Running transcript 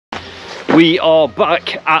We are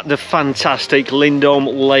back at the fantastic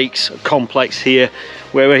Lindholme Lakes complex here,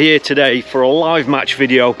 where we're here today for a live match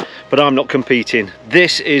video, but I'm not competing.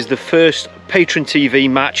 This is the first Patron TV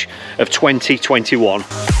match of 2021.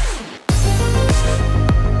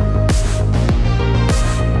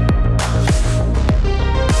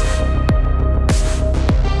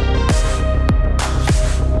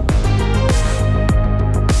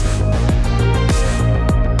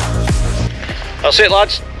 That's it,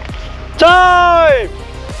 lads. Time!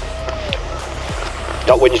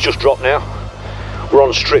 That wind's just dropped now. We're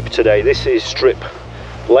on strip today. This is Strip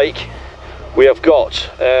Lake. We have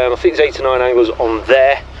got, I think there's 8 to 9 anglers on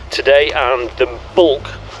there today, and the bulk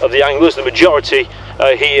of the anglers, the majority,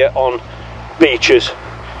 are here on beaches.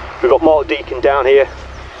 We've got Mark Deacon down here.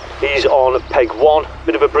 He's on peg 1.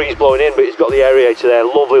 Bit of a breeze blowing in, but he's got the aerator there.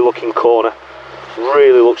 Lovely looking corner.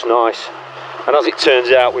 Really looks nice. And as it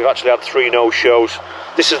turns out, we've actually had 3 no-shows.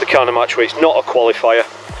 This is the kind of match where it's not a qualifier.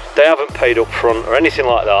 They haven't paid up front or anything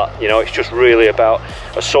like that. You know, it's just really about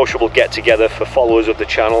a sociable get-together for followers of the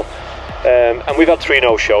channel. And we've had 3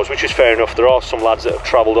 no-shows, which is fair enough. There are some lads that have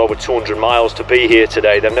travelled over 200 miles to be here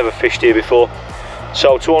today. They've never fished here before.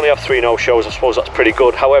 So to only have 3 no-shows, I suppose that's pretty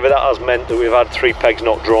good. However, that has meant that we've had 3 pegs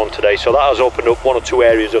not drawn today. So that has opened up 1 or 2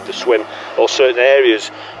 areas of the swim, or certain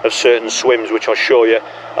areas of certain swims, which I'll show you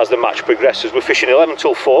as the match progresses. We're fishing 11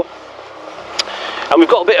 till 4. And we've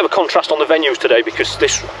got a bit of a contrast on the venues today, because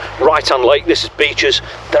this right-hand lake, this is beaches.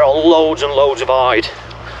 There are loads and loads of hide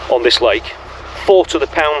on this lake. 4 to the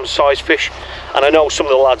pound size fish. And I know some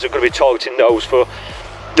of the lads are going to be targeting those for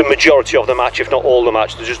the majority of the match, if not all the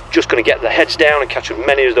match. They're just going to get their heads down and catch as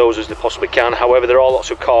many of those as they possibly can. However, there are lots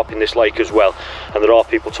of carp in this lake as well, and there are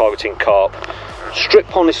people targeting carp. Strip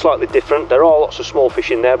pond is slightly different. There are lots of small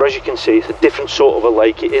fish in there, but as you can see, it's a different sort of a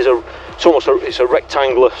lake. It's a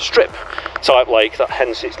rectangular strip type lake, that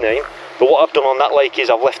hence its name. But what I've done on that lake is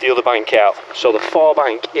I've left the other bank out, so the far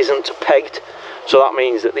bank isn't pegged. So that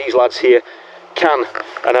means that these lads here can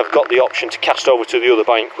and have got the option to cast over to the other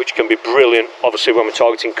bank, which can be brilliant obviously when we're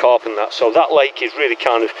targeting carp and that. So that lake is really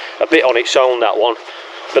kind of a bit on its own, that one,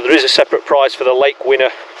 but there is a separate prize for the lake winner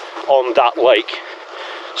on that lake.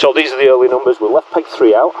 So these are the early numbers. We left peg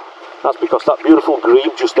 3 out. That's because that beautiful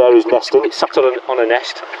grebe just there is nesting. It's sat on a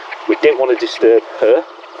nest. We didn't want to disturb her.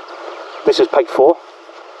 This is peg 4.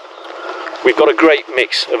 We've got a great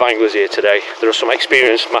mix of anglers here today. There are some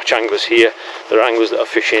experienced match anglers here. There are anglers that are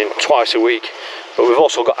fishing twice a week. But we've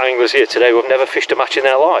also got anglers here today who have never fished a match in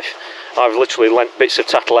their life. I've literally lent bits of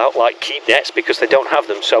tattle out like keep nets because they don't have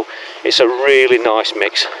them. So it's a really nice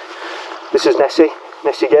mix. This is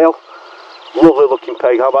Nessie Gale. Lovely looking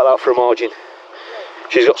peg. How about that for a margin?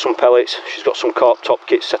 She's got some pellets. She's got some carp top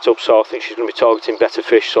kits set up. So I think she's going to be targeting better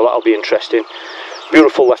fish. So that'll be interesting.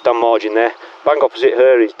 Beautiful left hand margin there. Bang opposite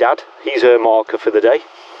her is Dad. He's her marker for the day.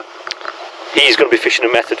 He's going to be fishing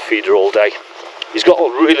a method feeder all day. He's got a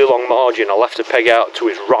really long margin. I left a peg out to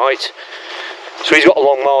his right, so he's got a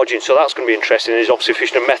long margin, so that's going to be interesting. He's obviously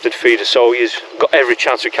fishing a method feeder, so he's got every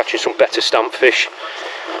chance of catching some better stamp fish.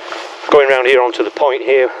 Going round here onto the point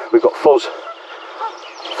here, we've got Fuzz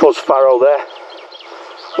Farrow there.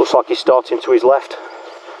 Looks like he's starting to his left.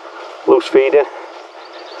 Loose feeding.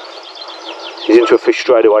 He's into a fish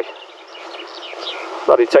straight away.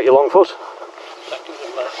 That did take you long, Fuzz?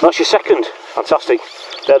 That's your second. Fantastic.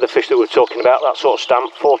 They're the fish that we're talking about, that sort of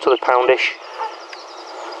stamp, 4 to the poundish.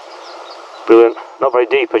 Brilliant. Not very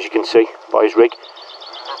deep, as you can see by his rig.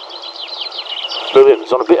 Brilliant.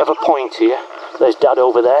 He's on a bit of a point here. There's Dad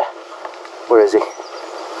over there. Where is he?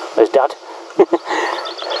 There's Dad.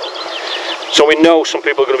 So we know some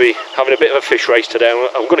people are going to be having a bit of a fish race today.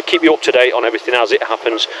 I'm going to keep you up to date on everything as it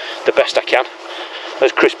happens the best I can.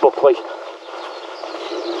 There's Chris Buckley.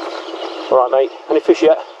 Alright mate, any fish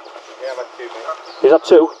yet? Yeah, I've had 2 mate. Is that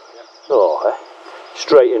 2? Yeah. Oh,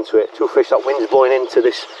 straight into it. 2 fish. That wind's blowing into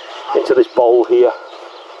this bowl here.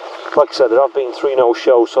 Like I said, there have been 3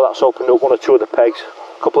 no-shows, so that's opened up 1 or 2 of the pegs.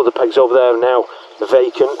 A couple of the pegs over there are now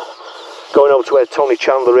vacant. Going over to where Tony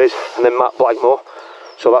Chandler is, and then Matt Blackmore.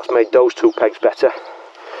 So that's made those 2 pegs better.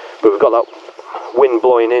 But we've got that wind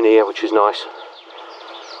blowing in here, which is nice.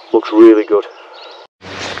 Looks really good.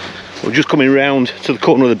 We're just coming round to the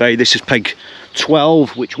corner of the bay. This is peg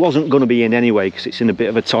 12, which wasn't going to be in anyway because it's in a bit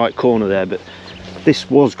of a tight corner there, but this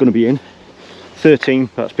was going to be in. 13,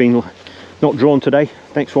 that's been not drawn today.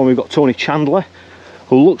 Next one we've got Tony Chandler,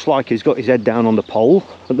 who looks like he's got his head down on the pole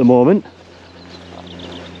at the moment.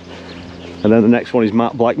 And then the next one is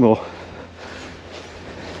Matt Blackmore.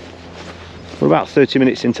 We're about 30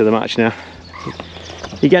 minutes into the match now.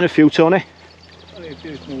 You getting a few, Tony? Only a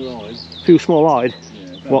few small eyes. A few small eyed?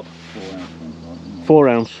 Yeah, what? 4 ounce. 4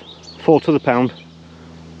 ounce. 4 to the pound.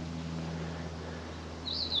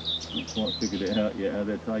 Not quite figured it out yet how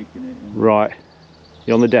they're taking it. Right.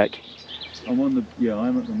 You're on the deck? I'm on the, yeah, I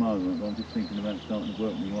am at the moment, but I'm just thinking about starting to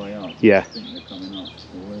work my way up. Yeah. I think they're coming up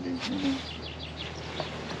already, you know.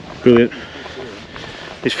 Brilliant.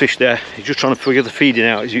 This fish there, he's just trying to figure the feeding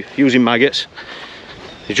out. He's using maggots.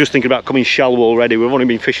 He's just thinking about coming shallow already. We've only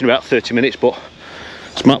been fishing about 30 minutes, but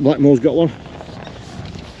Matt Blackmore's got one.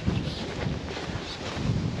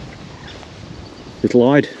 Little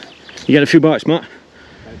eyed. You getting a few bites, Matt?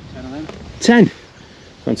 10 of them. 10?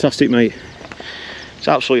 Fantastic, mate. It's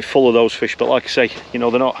absolutely full of those fish, but like I say, you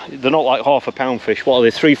know, they're not like half a pound fish. What are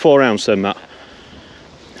they, 3-4 ounce then, Matt?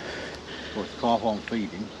 Well, it's carp on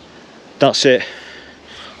feeding. That's it.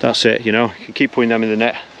 That's it, you know, you can keep putting them in the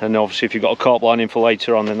net, and obviously if you've got a carp line in for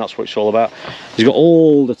later on, then that's what it's all about. He's got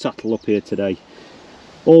all the tattle up here today.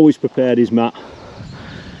 Always prepared is Matt.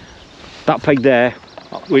 That peg there,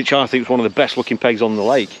 which I think is one of the best looking pegs on the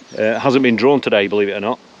lake, hasn't been drawn today, believe it or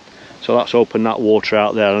not. So that's opened that water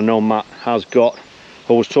out there. I know Matt has got,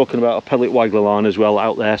 I was talking about a pellet waggler line as well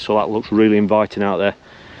out there, so that looks really inviting out there.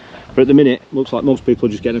 But at the minute, looks like most people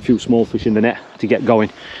are just getting a few small fish in the net to get going.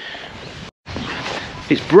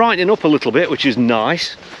 It's brightening up a little bit, which is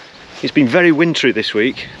nice. It's been very wintry this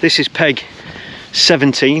week. This is peg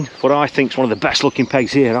 17, what I think is one of the best looking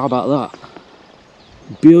pegs here. How about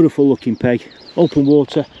that? Beautiful looking peg, open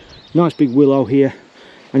water, nice big willow here,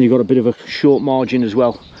 and you've got a bit of a short margin as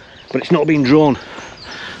well, but it's not been drawn.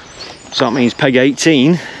 So that means peg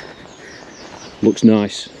 18 looks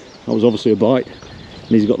nice. That was obviously a bite, and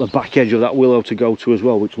he's got the back edge of that willow to go to as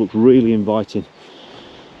well, which looks really inviting.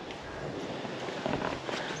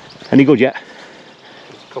 Any good yet?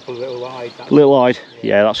 Just a couple of little eyed. Little eyed,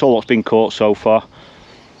 yeah, that's all that's been caught so far.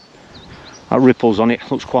 That ripples on it,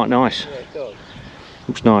 looks quite nice. Yeah, it does.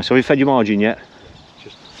 Looks nice. Have you fed your margin yet?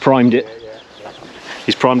 Just primed it. Yeah.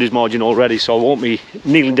 He's primed his margin already, so I won't be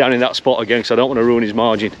kneeling down in that spot again because I don't want to ruin his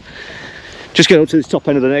margin. Just get up to this top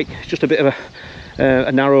end of the neck. It's just a bit of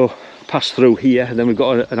a narrow pass through here, and then we've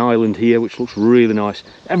got an island here which looks really nice.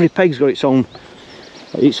 Every peg's got its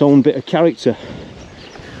own bit of character.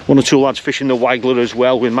 One or two lads fishing the waggler as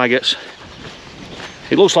well with maggots.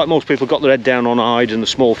 It looks like most people got their head down on hide and the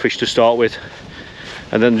small fish to start with,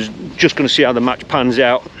 and then just going to see how the match pans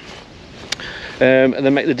out, and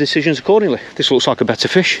then make the decisions accordingly. This looks like a better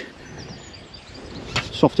fish.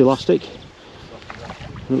 Soft elastic.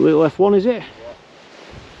 A little F1, is it?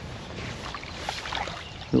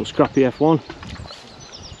 Little scrappy F1.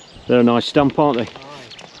 They're a nice stamp, aren't they?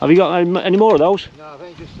 Have you got any more of those? No, I've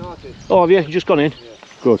only just started. Oh, have you? Just gone in? Yeah.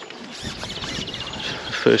 Good.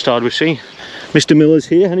 First hide we've seen. Mr. Miller's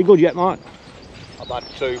here. Any good yet, Mark? I've had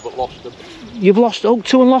 2 but lost them. You've lost 2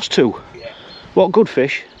 and lost 2? Yeah. What, good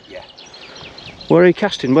fish? Yeah. Where are you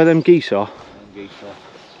casting? Where them geese are? Geese,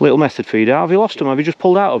 Little method feeder. Have you lost them? Have you just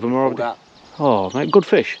pulled out of them? Or that. Oh, mate, good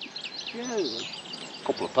fish. Yeah, a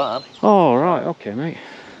couple of pounds. Oh, right, okay, mate.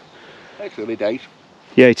 It's early days.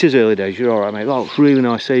 Yeah, it is early days. You're all right, mate. That looks really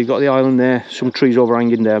nice. There, you've got the island there, some trees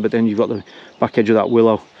overhanging there, but then you've got the back edge of that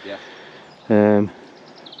willow. Yeah.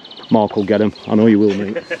 Mark will get them. I know you will,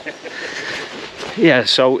 mate. Yeah,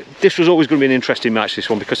 so this was always going to be an interesting match, this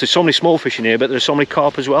one, because there's so many small fish in here, but there's so many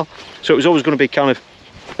carp as well. So it was always going to be kind of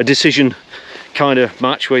a decision kind of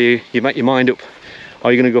match where you make your mind up.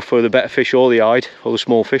 Are you going to go for the better fish or the eyed or the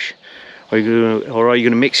small fish? Or are you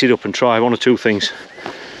going to mix it up and try one or two things?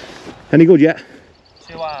 Any good yet?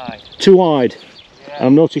 2-eyed. 2-eyed. Yeah.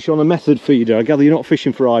 I've noticed you're on a method feeder. I gather you're not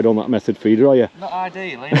fishing for eyed on that method feeder, are you? Not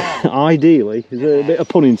ideally, no. Ideally? Is there a bit of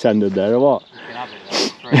pun intended there or what? You can have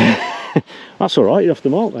it though. That's alright, you're off the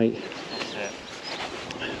mark, mate. That's it.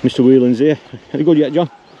 Mr. Whelan's here. Any good yet, John?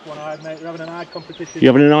 One-eyed, mate. We're having an eyed competition.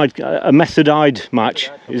 You're having a method eyed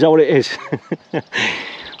match? Is that what it is?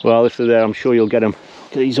 Well, if they're there, I'm sure you'll get them.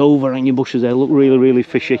 Look at these overhanging bushes there, look really, really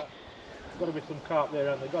fishy. There's got to be some carp there,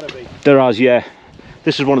 haven't there? Got to be. There has, yeah.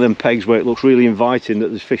 This is one of them pegs where it looks really inviting that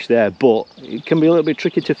there's fish there, but it can be a little bit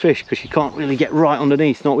tricky to fish because you can't really get right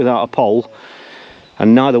underneath, not without a pole.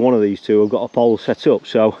 And neither one of these two have got a pole set up,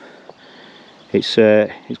 so it's going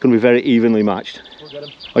to be very evenly matched. We'll get 'em.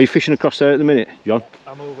 Are you fishing across there at the minute, John?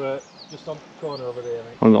 I'm over, just on the corner over there,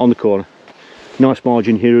 mate. On the corner. Nice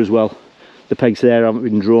margin here as well. The pegs there haven't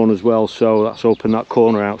been drawn as well, so that's opened that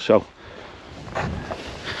corner out. So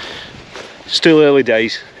still early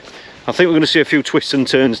days. I think we're going to see a few twists and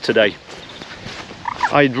turns today.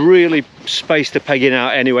 I'd really spaced the pegging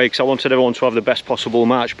out anyway because I wanted everyone to have the best possible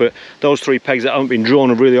match, but those 3 pegs that haven't been drawn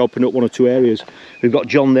have really opened up 1 or 2 areas. We've got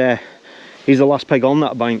John there. He's the last peg on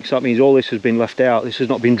that bank, so that means all this has been left out. This has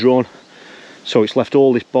not been drawn. so it's left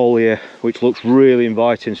all this bowl here, which looks really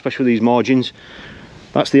inviting, especially with these margins.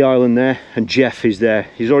 That's the island there, and Jeff is there.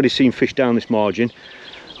 He's already seen fish down this margin.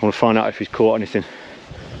 I want to find out if he's caught anything.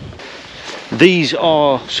 These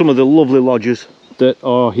are some of the lovely lodges that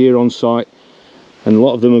are here on site, and a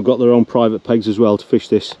lot of them have got their own private pegs as well to fish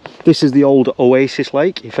this. This is the old Oasis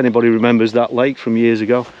Lake, if anybody remembers that lake from years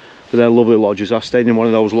ago, with their lovely lodges. I stayed in one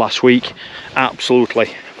of those last week. Absolutely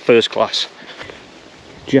first class.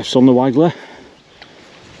 Jeff's on the waggler.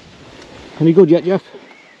 Any good yet, Jeff?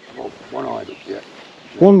 One-eyed up yet.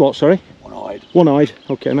 One what, sorry? One-eyed. One-eyed,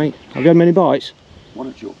 okay mate. Have you had many bites? One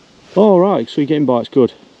or two. Oh right, so you're getting bites,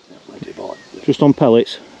 good. Yeah, plenty of bites. Yeah. Just on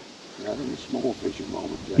pellets? Yeah, I think it's small fish at the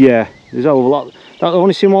moment. Yeah, there's a lot. I've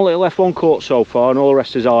only seen one little left, one caught so far, and all the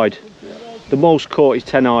rest is eyed. Yeah. The most caught is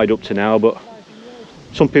 10 eyed up to now, but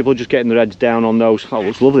some people are just getting their heads down on those. That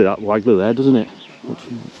looks lovely, that waggler there, doesn't it?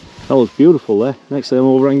 That looks beautiful there, next to them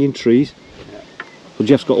overhanging trees. Well,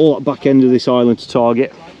 Jeff's got all that back end of this island to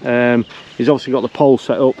target. He's obviously got the pole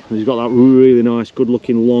set up, and he's got that really nice, good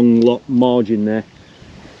looking long margin there.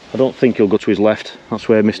 I don't think he'll go to his left, that's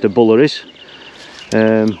where Mr. Buller is.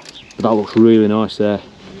 But that looks really nice there.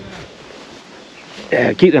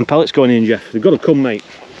 Yeah, keep them pellets going in, Jeff. They've got to come, mate.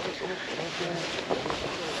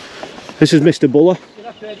 This is Mr. Buller. I'll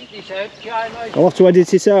have to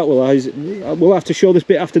edit it out, will I? We'll have to show this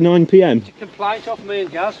bit after 9 PM. Complaint off me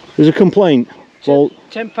and Gaz. There's a complaint. Well,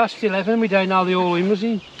 10 past 11, we don't know the all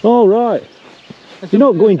limousine. Oh right. You're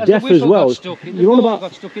not going deaf as well. You're on about.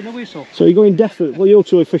 Got stuck in the whistle. So you're going deaf. Well, you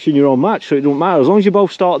two are fishing your own match, so it don't matter as long as you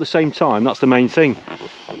both start at the same time. That's the main thing.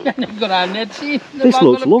 We've got our nets in. This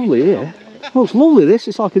looks lovely here. Looks lovely. This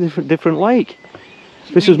it's like a different lake.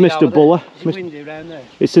 This is Mr. Buller. It's windy around there.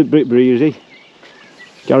 It's a bit breezy.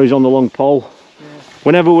 Gary's on the long pole. Yeah.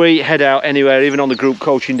 Whenever we head out anywhere, even on the group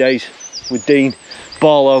coaching days with Dean,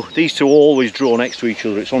 Barlow, these two always draw next to each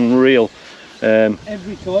other. It's unreal.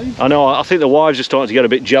 Every time. I know, I think the wives are starting to get a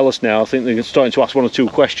bit jealous now. I think they're starting to ask one or two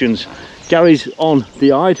questions. Gary's on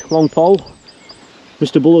the eyed, long pole.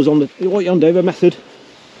 Mr. Buller's on the, what are you on, Dave? A method?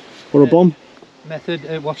 Or a bomb?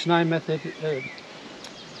 Method, what's name method?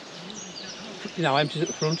 You know, empties at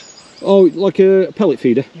the front. Oh, like a pellet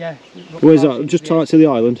feeder? Yeah. Where's that? Just tight to the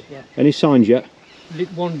island? Yeah. Any signs yet?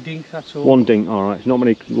 One dink, that's all. One dink, alright. Not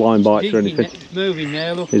many line bites or anything. It's moving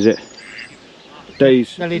there, look. Is it?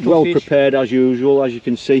 Dave's well fish. prepared as usual, as you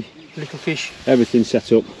can see. Little fish. Everything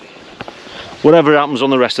set up. Whatever happens on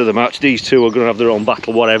the rest of the match, these two are going to have their own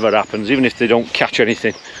battle, whatever happens, even if they don't catch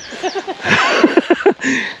anything.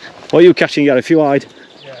 What are you catching, Gary? A few eyed?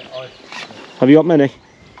 Yeah, eyed. Have you got many?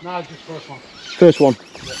 No, just first one. First one?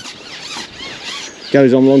 Yeah.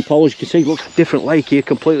 Gary's on the long pole, as you can see. Looks different lake here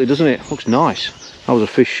completely, doesn't it? Looks nice. That was a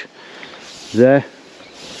fish there.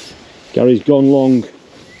 Gary's gone long.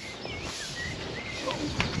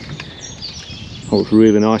 Oh, looks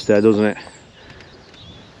really nice there, doesn't it?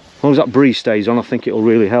 As long as that breeze stays on, I think it'll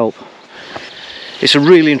really help. It's a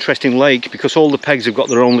really interesting lake because all the pegs have got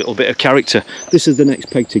their own little bit of character. This is the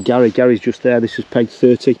next peg to Gary. Gary's just there. This is peg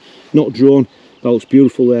 30, not drawn. That looks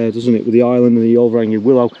beautiful there, doesn't it, with the island and the overhanging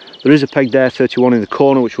willow. There is a peg there, 31 in the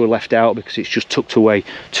corner, which were left out because it's just tucked away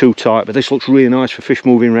too tight. But this looks really nice for fish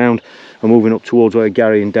moving around and moving up towards where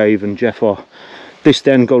Gary and Dave and Jeff are. This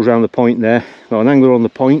then goes around the point there. Got an angler on the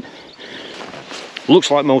point.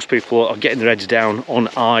 Looks like most people are getting their heads down on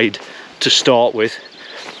eyed to start with,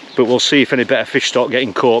 but we'll see if any better fish start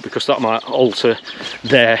getting caught because that might alter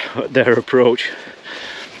their approach.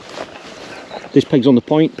 This peg's on the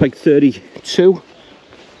point, peg 32,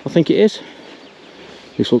 I think it is.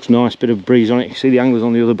 This looks nice, bit of breeze on it. You see the anglers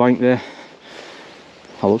on the other bank there.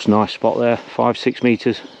 That looks nice spot there, 5-6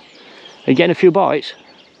 metres. Are you getting a few bites?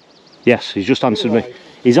 Yes, he's just answered me.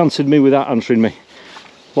 He's answered me without answering me.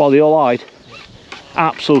 What are they, all eyed?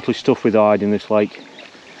 Absolutely stuffed with eyed in this lake.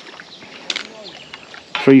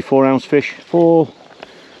 3-4 ounce fish, 4,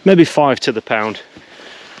 maybe 5 to the pound.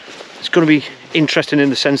 It's going to be interesting in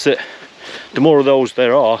the sense that the more of those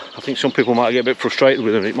there are, I think some people might get a bit frustrated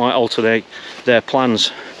with them. It might alter their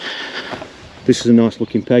plans. This is a nice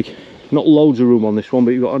looking peg. Not loads of room on this one,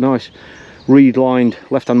 but you've got a nice reed lined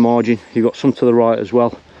left hand margin. You've got some to the right as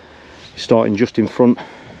well. Starting just in front.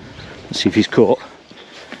 Let's see if he's caught.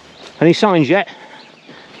 Any signs yet?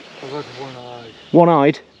 I've got one-eyed.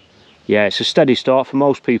 One-eyed? Yeah, it's a steady start for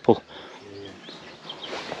most people. Yeah.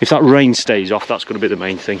 If that rain stays off, that's going to be the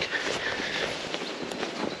main thing.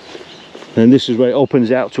 And this is where it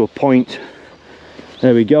opens out to a point.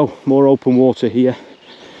 There we go, more open water here.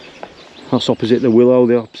 That's opposite the willow,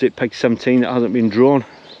 the opposite peg 17 that hasn't been drawn.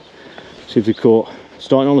 See if they caught.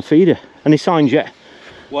 Starting on the feeder. Any signs yet?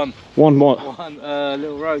 One. One what? One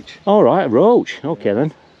little roach. All right, a roach. Okay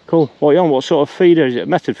then. Cool. What are you on? What sort of feeder? Is it a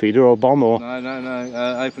method feeder or a bomb or?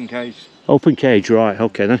 No, open cage. Open cage, right,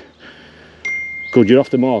 okay then. Good, you're off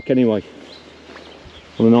the mark anyway.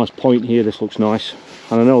 On a nice point here, this looks nice.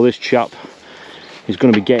 And I know this chap is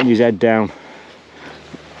going to be getting his head down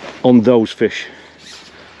on those fish.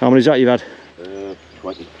 How many is that you've had?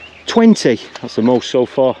 20. 20? That's the most so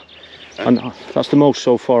far. And that's the most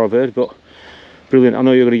so far I've heard, but brilliant. I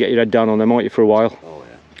know you're going to get your head down on them, aren't you, for a while? Oh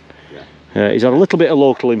yeah. He's had a little bit of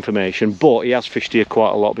local information, but he has fished here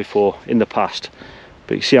quite a lot before in the past.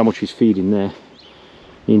 But you see how much he's feeding there.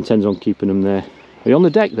 He intends on keeping them there. Are you on the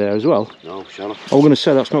deck there as well? No, shallow. I was going to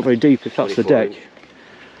say that's not very deep if that's the deck. Inch.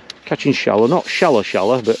 Catching shallow, not shallow,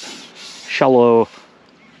 but shallow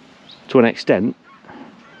to an extent.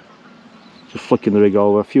 Just flicking the rig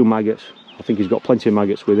over, a few maggots. I think he's got plenty of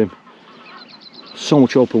maggots with him. So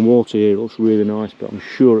much open water here, it looks really nice, but I'm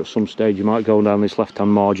sure at some stage he might go down this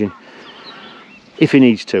left-hand margin. If he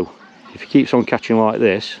needs to. If he keeps on catching like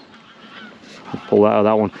this, I'll pull that out of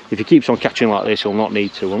that one. If he keeps on catching like this, he'll not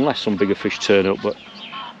need to, unless some bigger fish turn up. But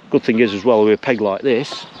good thing is as well, with a peg like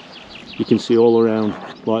this, you can see all around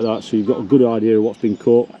like that, so you've got a good idea of what's been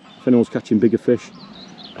caught. If anyone's catching bigger fish,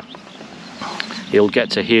 he'll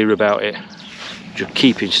get to hear about it. Just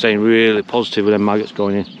staying really positive with them maggots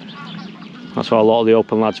going in. That's why a lot of the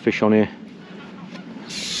open lads fish on here.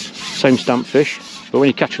 Same stamp fish, but when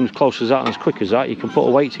you catch them as close as that and as quick as that, you can put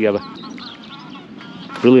a weight together.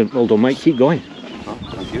 Brilliant, well done mate, keep going. Oh,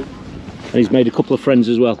 thank you. And he's made a couple of friends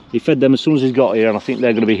as well. He fed them as soon as he's got here, and I think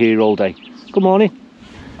they're going to be here all day. Good morning.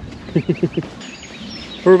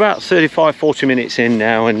 We're about 35-40 minutes in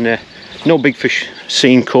now, and no big fish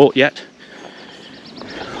seen caught yet.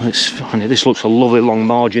 Let's find it. This looks a lovely long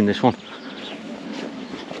margin, this one.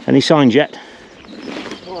 Any signs yet?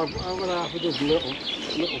 Oh, I've got half a dozen little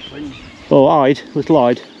things. Oh, eyed, little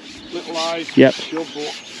eyed. Little eyes. Yep. Shove, but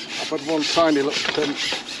I've had one tiny little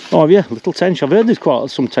tench. Oh, have you? Little tench. I've heard there's quite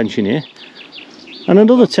some tench in here. And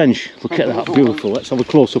another tench. Look at that, beautiful. Let's have a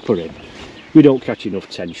close up of it. We don't catch enough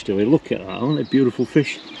tench, do we? Look at that, aren't they beautiful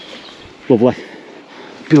fish? Lovely.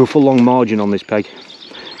 Beautiful long margin on this peg.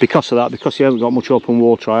 Because of that, because he hasn't got much open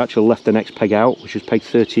water, I actually left the next peg out, which is peg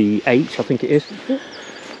 38, I think it is.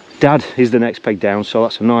 Dad is the next peg down, so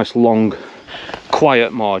that's a nice long,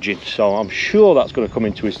 quiet margin. So I'm sure that's going to come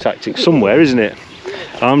into his tactics somewhere, isn't it?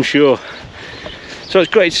 I'm sure. So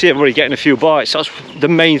it's great to see everybody getting a few bites. That's the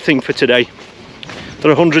main thing for today.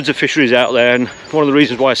 There are hundreds of fisheries out there, and one of the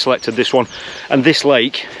reasons why I selected this one and this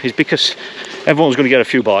lake is because everyone's going to get a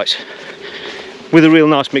few bites. With a real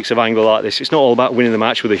nice mix of angler like this, it's not all about winning the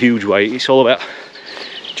match with a huge weight. It's all about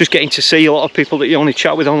just getting to see a lot of people that you only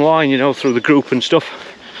chat with online, you know, through the group and stuff.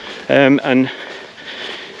 And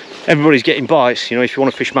everybody's getting bites. You know, if you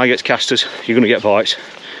want to fish maggots, casters, you're going to get bites.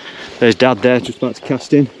 There's Dad there, just about to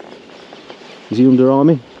cast in. Is he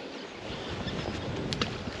underarming?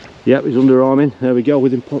 Yep, he's underarming. There we go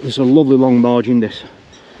with him. There's a lovely long margin, this.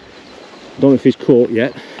 Don't know if he's caught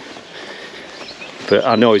yet, but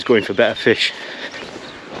I know he's going for better fish.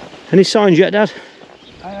 Any signs yet, Dad?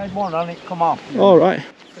 I had one on it come off. All right.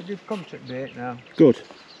 I did come to bait now. Good.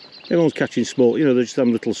 Everyone's catching small, you know, they're just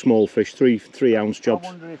having little small fish, 3 ounce jobs.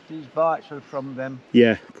 I wonder if these bites are from them.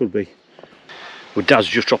 Yeah, could be. Well, Dad's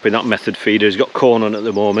just dropping that method feeder. He's got corn on at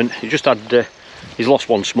the moment. He just had, he's lost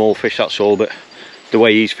one small fish, that's all, but the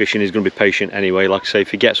way he's fishing, he's going to be patient anyway. Like I say,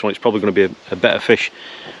 if he gets one, it's probably going to be a better fish.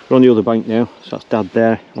 We're on the other bank now, so that's Dad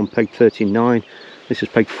there on peg 39. This is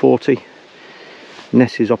peg 40.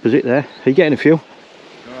 Ness is opposite there. Are you getting a few?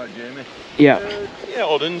 Alright, Jamie. Yeah. Yeah,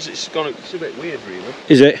 Oddens, it's a bit weird really.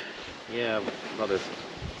 Is it? Yeah, I've had a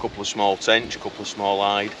couple of small tench, a couple of small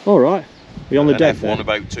eyed. Alright. Are you on the deck F1 there?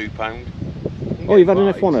 about £2. Oh, you've had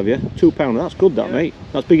an F1, have you? £2, that's good that, mate.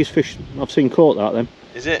 That's biggest fish I've seen caught, that then.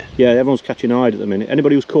 Is it? Yeah, everyone's catching eyed at the minute.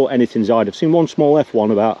 Anybody who's caught anything's eyed. I've seen one small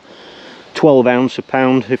F1 about 12 ounce, a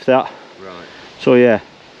pound, if that. Right. So yeah.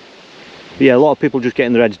 But yeah, a lot of people just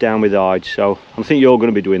getting their heads down with eyed, so I think you're going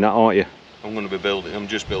to be doing that, aren't you? I'm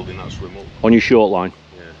just building that swim up. On your short line?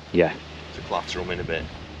 Yeah. Yeah. To clatter them in a bit.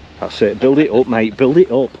 That's it, build it up, mate, build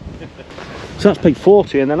it up. So that's peg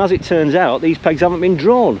 40, and then as it turns out, these pegs haven't been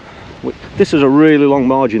drawn. This is a really long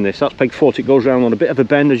margin, this. That's peg 40, it goes round on a bit of a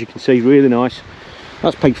bend, as you can see, really nice.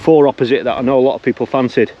 That's peg 4 opposite that I know a lot of people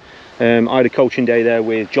fancied. I had a coaching day there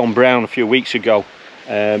with John Brown a few weeks ago,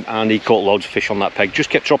 and he caught loads of fish on that peg. Just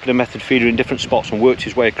kept dropping a method feeder in different spots and worked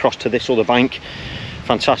his way across to this other bank.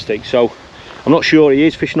 Fantastic. So I'm not sure, he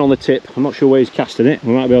is fishing on the tip. I'm not sure where he's casting it.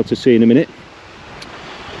 We might be able to see in a minute.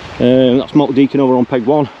 That's Mark Deacon over on peg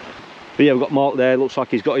 1. But yeah, we've got Mark there. Looks like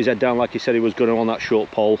he's got his head down like he said he was going on that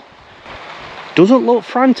short pole. Doesn't look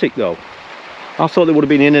frantic though. I thought they would have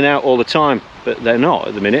been in and out all the time, but they're not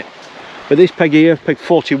at the minute. But this peg here, peg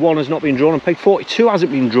 41, has not been drawn, and peg 42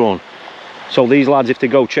 hasn't been drawn. So these lads, if they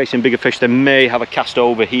go chasing bigger fish, they may have a cast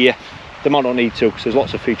over here. They might not need to, because there's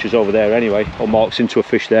lots of features over there anyway, or marks into a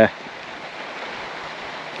fish there.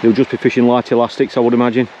 They'll just be fishing light elastics, I would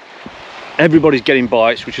imagine. Everybody's getting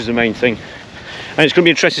bites, which is the main thing. And it's going to be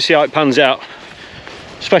interesting to see how it pans out,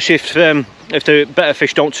 especially if the better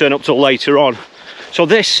fish don't turn up till later on. So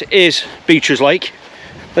this is Beecher's Lake.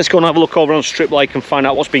 Let's go and have a look over on Strip Lake and find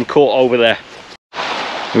out what's been caught over there.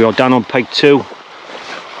 We are down on peg 2.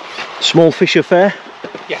 Small fish affair?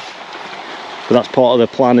 Yeah. But that's part of the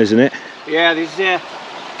plan, isn't it? Yeah, there's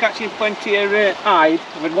catching plenty of hide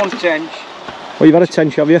with one tench. Oh, you've had a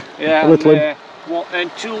tench, have you? Yeah, a little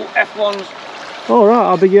and 2 F1s. Oh right,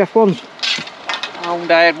 how big are your F1s? And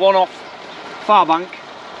I had one off far bank.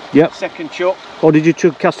 Yep. Second chuck. Or did you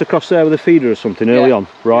cast across there with a feeder or something early on?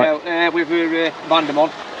 Right. Yeah, with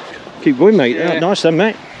Vandermont. Keep going, mate. Yeah. Nice then,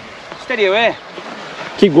 mate. Steady away.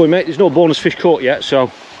 Keep going, mate. There's no bonus fish caught yet,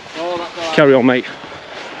 so carry on, mate.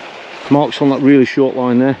 Mark's on that really short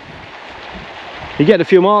line there. You getting a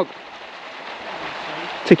few, Mark?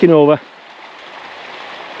 Ticking over.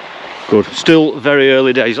 Good. Still very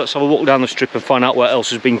early days. Let's have a walk down the strip and find out what else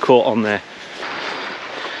has been caught on there.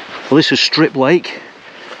 Well, this is Strip Lake.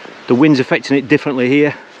 The wind's affecting it differently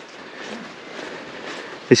here.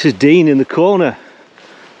 This is Dean in the corner.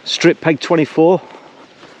 Strip peg 24.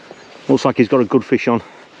 Looks like he's got a good fish on.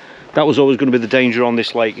 That was always going to be the danger on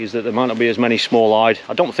this lake, is that there might not be as many small-eyed.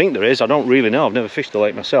 I don't think there is. I don't really know. I've never fished the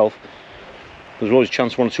lake myself. There's always a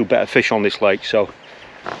chance 1 or 2 better fish on this lake, so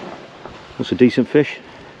that's a decent fish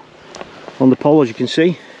on the pole, as you can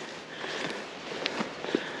see.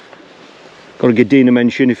 Got to give Dean a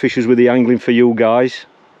mention. He fishes with the Angling For You guys,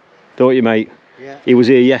 don't you, mate? Yeah. He was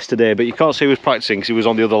here yesterday, but you can't say he was practicing because he was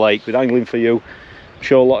on the other lake with Angling For You. I'm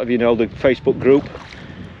sure a lot of you know the Facebook group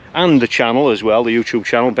and the channel as well, the YouTube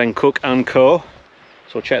channel, Ben Cook and Co.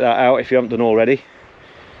 So check that out if you haven't done already.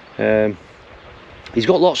 He's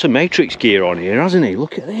got lots of matrix gear on here, hasn't he?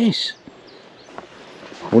 Look at this.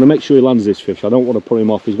 I want to make sure he lands this fish. I don't want to put him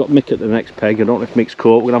off. He's got Mick at the next peg. I don't know if Mick's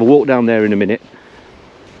caught. We're going to have a walk down there in a minute,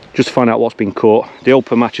 just to find out what's been caught. The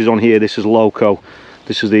open match is on here. This is Loco.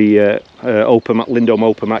 This is the Lindholme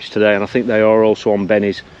open match today, and I think they are also on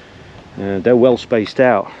Benny's. They're well spaced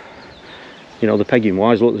out. You know, the pegging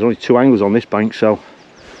wise, look, there's only 2 angles on this bank, so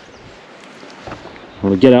I'm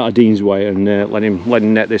going to get out of Dean's way and let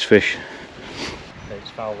him net this fish.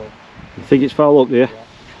 It's foul up. You think it's foul up, do you? Yeah.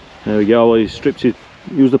 There we go. Well, he's stripped his,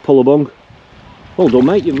 used the puller bung. Well done,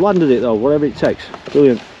 mate. You've landed it though, whatever it takes.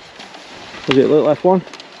 Brilliant. Was it a little F1?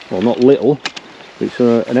 Well, not little. It's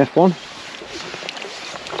an F1.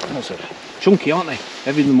 That's a chunky, aren't they?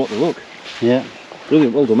 Heavier than what they look. Yeah.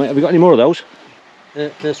 Brilliant. Well done, mate. Have you got any more of those?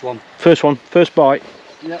 This one. First one, first bite.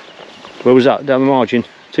 Yeah. Where was that? Down the margin?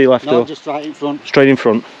 To your left? No, or? just right in front. Straight in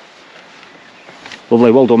front.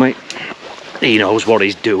 Lovely, well done, mate. He knows what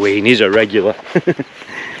he's doing. He's a regular.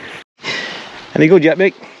 Any good yet,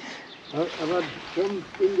 Mick? I've had one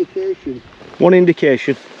indication. One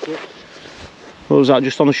indication. Yeah. What was that?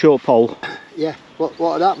 Just on the short pole? Yeah.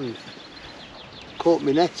 What had happened? Caught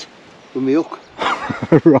my net with my hook.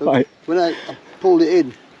 Right. When I pulled it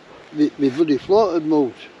in, my bloody float had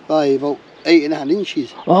moved by about 8.5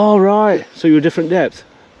 inches. Oh, right. So you're a different depth?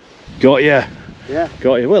 Got you. Yeah.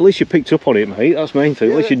 Got you. Well, at least you picked up on it, mate. That's the main thing.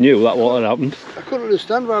 Yeah. At least you knew that what had happened. I couldn't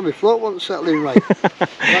understand why my float wasn't settling right.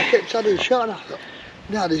 I kept adding shot and I thought,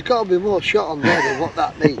 no, there's got to be more shot on there than what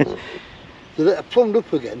that means. So that I plumbed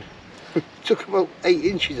up again, took about 8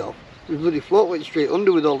 inches off. The bloody float went straight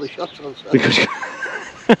under with all the shots on. So. Because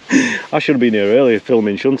I should have been here earlier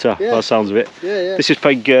filming, shouldn't I? Yeah. That sounds of it. Yeah, yeah. This is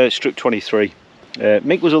peg strip 23.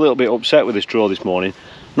 Mick was a little bit upset with this draw this morning.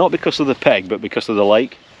 Not because of the peg, but because of the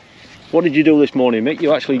lake. What did you do this morning, Mick?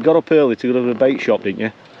 You actually got up early to go to the bait shop, didn't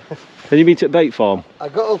you? Have you been to the bait farm? I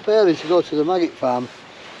got up early to go to the maggot farm,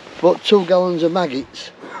 bought 2 gallons of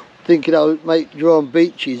maggots, thinking I would make drawn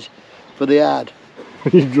beaches for the yard.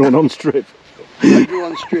 You've drawn on strip. I drew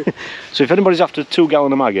on strip. So if anybody's after 2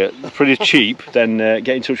 gallon of maggot, pretty cheap, then get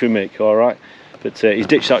in touch with Mick, alright? But he's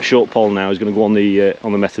ditched that short pole now. He's going to go on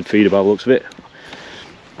the method feeder by the looks of it.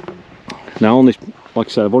 Now on this, like I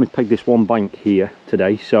said, I've only pegged this one bank here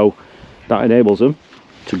today, so that enables them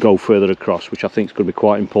to go further across, which I think is going to be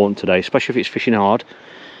quite important today, especially if it's fishing hard.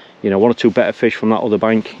 You know, 1 or 2 better fish from that other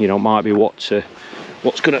bank, you know, might be what's going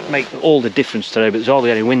to make all the difference today. But there's hardly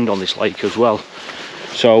any wind on this lake as well.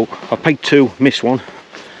 So I pegged 2, missed 1.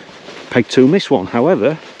 Pegged 2, missed 1.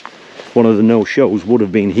 However, one of the no-shows would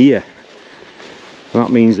have been here. That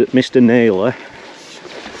means that Mr. Naylor,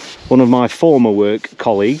 one of my former work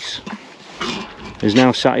colleagues, is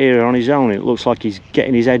now sat here on his own. It looks like he's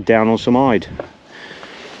getting his head down on some hide.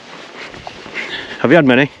 Have you had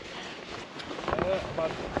many? I've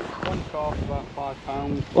had one carp, about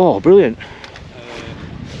 £5. Oh, brilliant.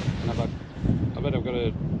 And I bet I've got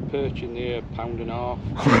a perch in there,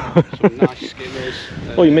 £1.50. Some nice skimmers.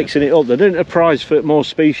 Oh, you're mixing it up. They didn't a prize for more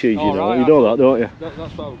species, you know. Right, You know that, don't you? That's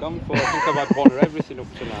what I've gone for. I think I've had one of everything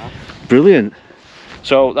up to now. Brilliant.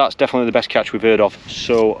 So that's definitely the best catch we've heard of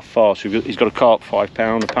so far. So he's got a carp, £5,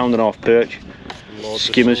 £1.50 perch,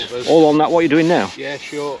 skimmers. All on that. What are you doing now? Yeah,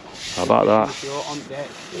 short. How about that? Short on deck.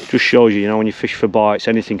 Just shows you, you know, when you fish for bites,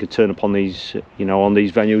 anything can turn up on these, you know, on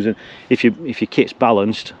these venues. And if your kit's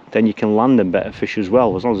balanced, then you can land them better fish as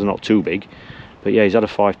well, as long as they're not too big. But yeah, he's had a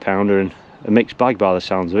 £5 and a mixed bag by the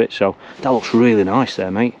sounds of it. So that looks really nice there,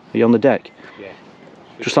 mate. Are you on the deck? Yeah.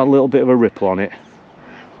 Just had a little bit of a ripple on it.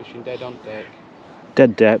 Fishing dead on deck.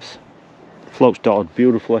 Dead depth. Floats dotted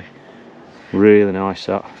beautifully. Really nice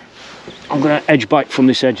that. I'm going to edge back from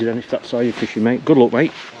this edge then, if that's how you're fishing, mate. Good luck,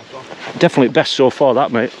 mate. Definitely best so far,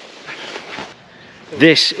 that, mate.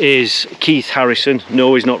 This is Keith Harrison.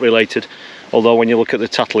 No, he's not related, although when you look at the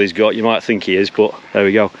tattle he's got, you might think he is, but there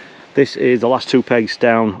we go. This is the last 2 pegs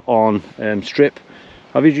down on strip.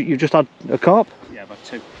 Have you just had a carp? Yeah, about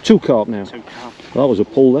 2. 2 carp now? 2 carp. That was a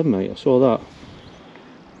pull then, mate. I saw that.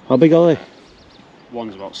 How big are they?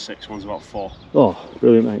 One's about 6, one's about 4. Oh,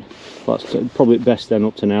 brilliant, mate. That's probably best then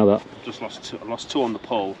up to now, that. Just lost 2 on the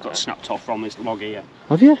pole, got snapped off from this log here.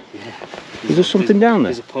 Have you? Yeah. Is there something down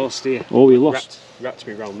there? There's a post here. Oh, you lost? Wrapped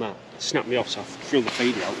me round that. Snapped me off, so I threw the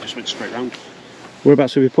feeder out, just went straight round.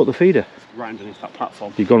 Whereabouts have you put the feeder? Right underneath that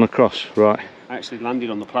platform. You've gone across, right. I actually landed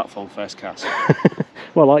on the platform first cast.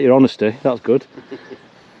 Well, I like your honesty, that's good.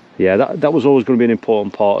 Yeah, that was always going to be an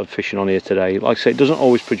important part of fishing on here today. Like I say, it doesn't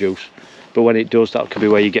always produce, but when it does, that could be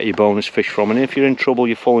where you get your bonus fish from. And if you're in trouble,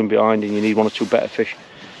 you're falling behind and you need 1 or 2 better fish,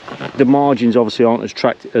 the margins obviously aren't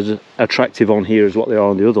as attractive on here as what they are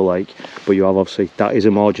on the other lake, but you have obviously, that is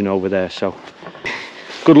a margin over there. So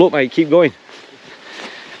good luck, mate, keep going.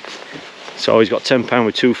 So he's got £10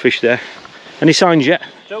 with 2 fish there. Any signs yet?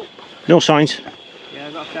 Nope. No signs? Yeah,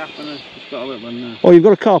 I got a carp and I've just got a little one now. Oh, you've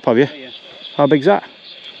got a carp, have you? Yeah. How big's that?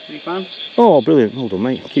 £3. Oh, brilliant. Hold on,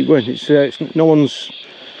 mate. Keep going. It's no one's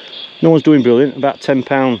doing brilliant. About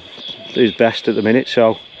 £10 is best at the minute,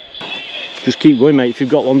 so just keep going, mate. If you've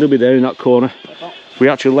got one, they'll be there in that corner. We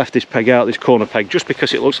actually left this peg out, this corner peg, just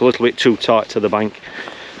because it looks a little bit too tight to the bank.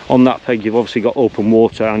 On that peg, you've obviously got open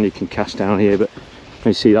water and you can cast down here, but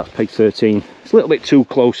you see that's peg 13. It's a little bit too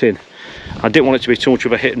close in. I didn't want it to be too much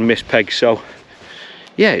of a hit and miss peg, so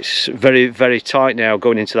yeah, it's very, very tight now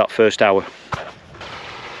going into that first hour.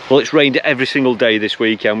 Well, it's rained every single day this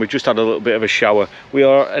weekend. We've just had a little bit of a shower. We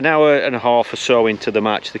are an hour and a half or so into the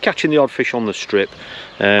match. They're catching the odd fish on the strip.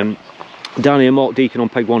 Down here, Mark Deacon on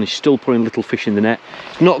peg 1 is still putting little fish in the net.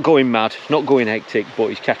 It's not going mad, not going hectic, but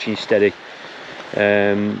he's catching steady.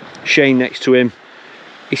 Shane next to him,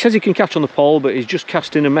 he says he can catch on the pole, but he's just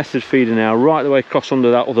casting a method feeder now right the way across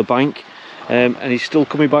under that other bank, and he's still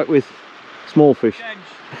coming back with small fish.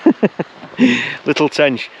 Little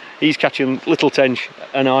tench. He's catching little tench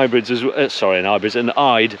and hybrids as well, and hybrids and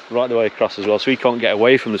eyed right the way across as well, so he can't get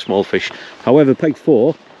away from the small fish. However, peg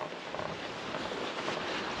 4,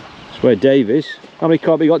 that's where Dave is. How many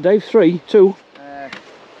carp you got, Dave? 3? 2?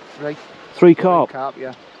 3. 3 carp? 3 carp,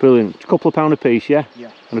 yeah. Brilliant. A couple of £1 a piece, yeah?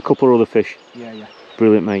 Yeah. And a couple of other fish? Yeah.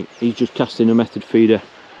 Brilliant, mate. He's just casting a method feeder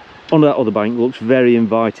on that other bank. Looks very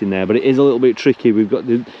inviting there, but it is a little bit tricky.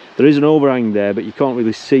 There is an overhang there, but you can't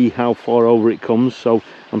really see how far over it comes, so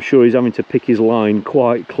I'm sure he's having to pick his line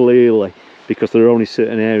quite clearly, because there are only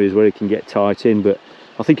certain areas where he can get tight in. But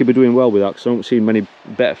I think he'll be doing well with that, because I don't see many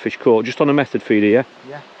better fish caught. Just on a method feeder, yeah?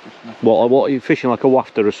 Yeah. What are you fishing, like a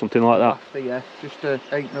wafter or something like that? Wafter, yeah. Just a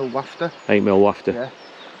 8mm wafter. 8mm wafter. Yeah.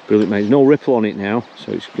 Brilliant, mate. There's no ripple on it now,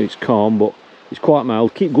 so it's calm, but it's quite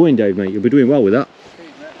mild. Keep going, Dave, mate. You'll be doing well with that.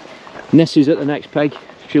 Nessie's at the next peg.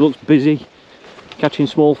 She looks busy catching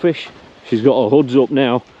small fish. She's got her hoods up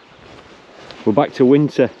now. We're back to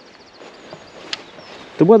winter.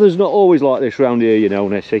 The weather's not always like this round here, you know,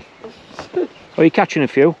 Nessie. Are you catching a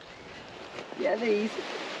few? Yeah, these.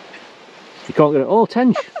 You can't get it. Oh,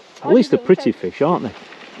 tench. At least they're pretty fish, aren't they?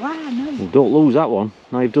 Wow, no. Well, don't lose that one.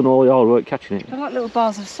 Now you've done all the hard work catching it. They're like little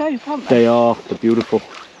bars of soap, aren't they? They are. They're beautiful.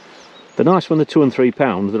 They're nice when they're 2 and 3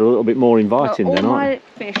 pounds. They're a little bit more inviting then, aren't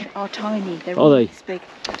they? All my fish are tiny. They're are really they?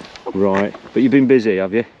 big. Right. But you've been busy,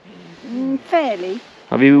 have you? Fairly.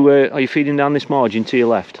 Have you? Are you feeding down this margin to your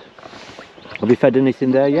left? Have you fed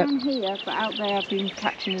anything there yet? Down here, but out there I've been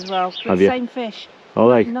catching as well. But Have you? Same fish. Are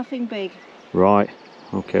they? Nothing big. Right.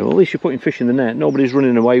 Okay, well at least you're putting fish in the net. Nobody's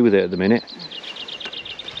running away with it at the minute.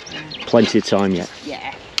 Plenty of time yet.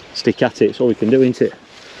 Yeah. Stick at it, it's all we can do, isn't it?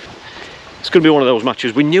 It's going to be one of those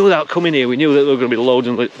matches. We knew that coming here, we knew that there were going to be loads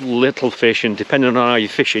of little fish, and depending on how you're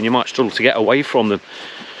fishing, you might struggle to get away from them.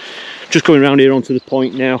 Just going around here onto the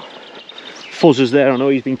point now. Fuzzer's there, I know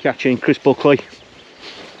he's been catching. Chris Buckley.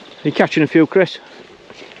 Are you catching a few, Chris?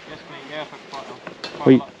 Yes, mate,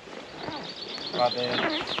 yeah, I've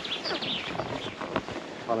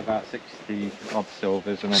had about 60 odd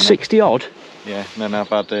silvers. And then 60 odd? Yeah, and then I've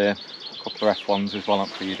had a couple of F1s as well on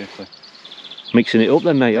feeder. So. Mixing it up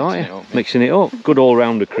then, mate, aren't you? Mixing it up. Good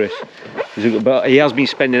all-rounder, Chris. But he has been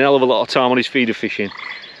spending a hell of a lot of time on his feeder fishing,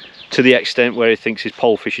 to the extent where he thinks his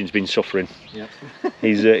pole fishing's been suffering. Yep.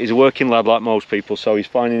 He's a working lad like most people, so he's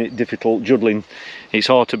finding it difficult juggling. It's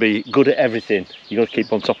hard to be good at everything. You've got to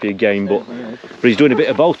keep on top of your game, but he's doing a bit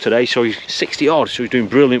of both today, so he's 60 odd, so he's doing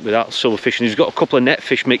brilliant with that silver fishing. He's got a couple of net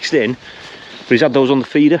fish mixed in, but he's had those on the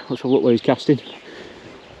feeder. Let's have a look where he's casting.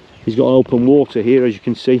 He's got open water here, as you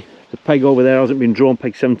can see. The peg over there hasn't been drawn,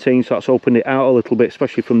 peg 17, so that's opened it out a little bit,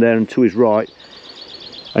 especially from there and to his right.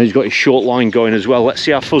 And he's got his short line going as well. Let's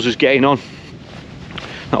see how Fuzzer's getting on.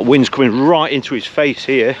 That wind's coming right into his face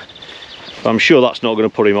here, but I'm sure that's not going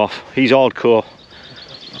to put him off. He's hardcore.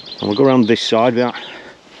 And we'll go around this side. Are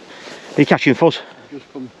you catching, Fuzz?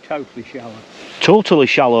 Just come totally shallow. Totally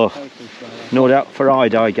shallow. Totally shallow. No doubt for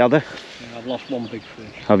Ide, I gather. Yeah, I've lost one big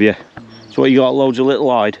fish. Have you? So what, you got loads of little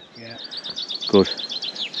Ide? Yeah. Good.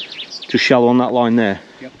 Just shallow on that line there?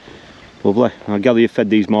 Yep. Lovely. I gather you fed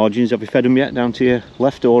these margins. Have you fed them yet, down to your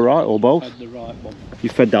left or right, or both? Fed the right one. You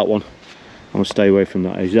fed that one. I'm going to stay away from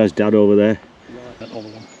that. There's Dad over there. Right, that other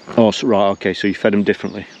one. Oh, so, right, okay, so you fed them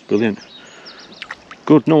differently. Brilliant.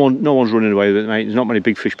 Good, no one's running away with it, mate. There's not many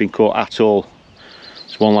big fish being caught at all.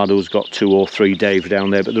 There's one lad who's got 2 or 3 Dave down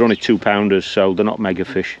there, but they're only 2-pounders, so they're not mega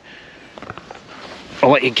fish. I'll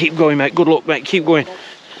let you keep going, mate. Good luck, mate. Keep going.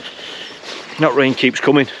 That rain keeps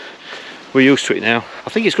coming. We're used to it now. I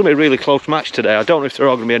think it's going to be a really close match today. I don't know if there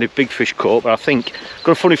are going to be any big fish caught, but I think, I've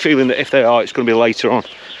got a funny feeling that if they are, it's going to be later on.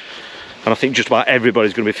 And I think just about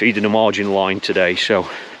everybody's going to be feeding a margin line today, so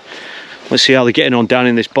let's see how they're getting on down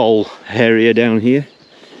in this bowl area down here.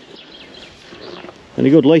 Any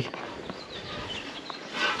good, Lee?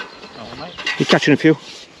 Oh, mate. You catching a few?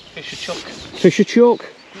 Fish a chuck. Fish a chuck?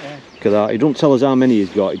 Yeah. Look at that. He doesn't tell us how many he's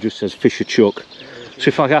got, he just says fish a chuck. So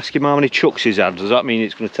if I ask him how many chucks he's had, does that mean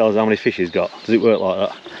it's going to tell us how many fish he's got? Does it work like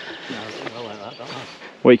that? No, it doesn't go like that, don't I?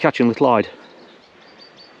 What, are you catching, little Ide?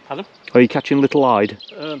 Pardon? Are you catching little Ide?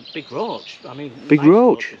 Big roach. I mean, Big nice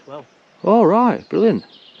roach? as well. Oh, right, brilliant.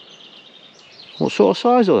 What sort of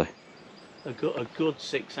size are they? A good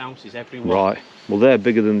 6 ounces every one. Right, well they're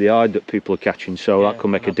bigger than the Ide that people are catching, so Yeah, that could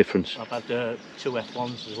make a difference. I've had 2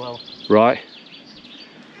 F1s as well. Right.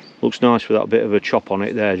 Looks nice with that bit of a chop on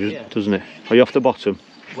it there, Yeah. doesn't it? Are you off the bottom?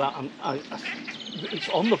 Well, it's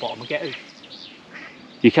on the bottom. I get it.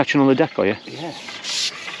 You catching on the deck, are you? Yeah.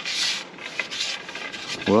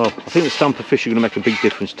 Well, I think the stamper fish are going to make a big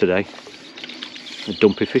difference today. The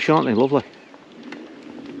dumpy fish, aren't they? Lovely.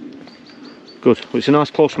 Good. Well, it's a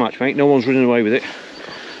nice close match, mate. No one's running away with it.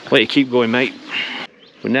 Let you keep going, mate.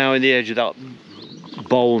 We're now in the edge of that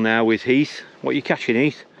bowl now with Heath. What are you catching,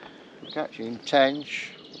 Heath? Catching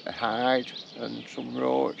tench, a hide and some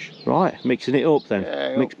roach. Right, mixing it up then.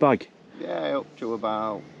 Yeah, Mixed bag. Yeah, up to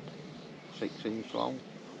about 6 inch long.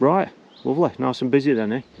 Right, lovely. Nice and busy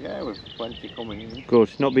then, eh? Yeah, with plenty coming in.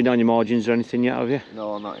 Good. Not been down your margins or anything yet, have you?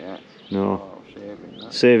 No, not yet. No. Oh, saving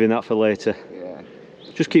that. Saving that for later. Yeah.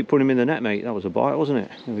 Just keep putting him in the net, mate. That was a bite, wasn't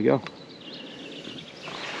it? There we go.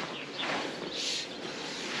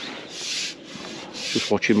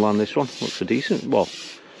 Just watch him land this one. Looks a decent, well,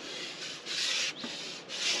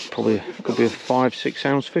 probably could be a 5-6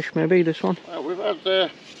 ounce fish maybe, this one. Well, we've had,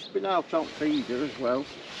 been out on feeder as well.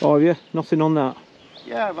 Oh, have you? Nothing on that?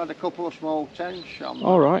 Yeah, I've had a couple of small tench on.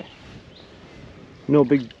 All right. No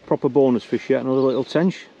big proper bonus fish yet, another little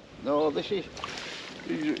tench? No, these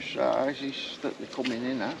are sizes that they're coming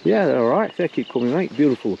in at. Yeah, they're all right. They keep coming, mate.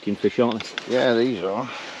 Beautiful looking fish, aren't they? Yeah, these are.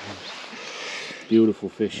 Beautiful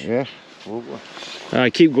fish. Yeah, lovely.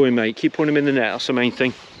 Alright, keep going, mate. Keep putting them in the net. That's the main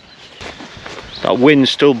thing. That wind's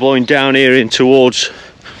still blowing down here in towards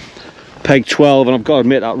peg 12, and I've got to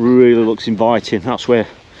admit that really looks inviting. That's where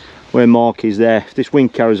Mark is there. If this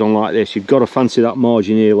wind carries on like this, you've got to fancy that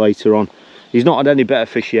margin here later on. He's not had any better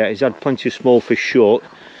fish yet. He's had plenty of small fish short.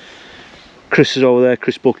 Chris is over there,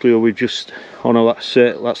 Chris Buckley, who we've just, oh no,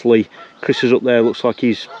 that's Lee. Chris is up there, looks like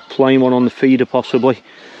he's playing one on the feeder possibly.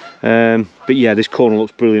 But yeah, this corner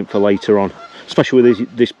looks brilliant for later on, especially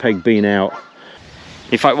with this peg being out.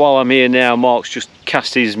 In fact, while I'm here now, Mark's just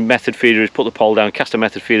cast his method feeder, he's put the pole down, cast a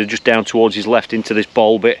method feeder just down towards his left into this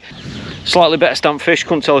bowl bit. Slightly better stamp fish,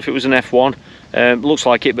 couldn't tell if it was an F1. Looks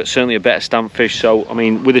like it, but certainly a better stamp fish. So, I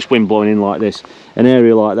mean, with this wind blowing in like this, an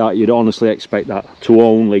area like that, you'd honestly expect that to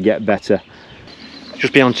only get better.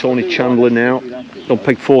 Just behind Tony Chandler now, on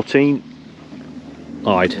peg 14.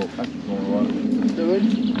 Eyed.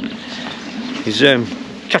 He's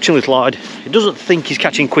catching a little eyed. He doesn't think he's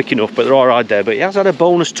catching quick enough, but there are eyed there. But he has had a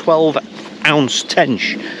bonus 12-ounce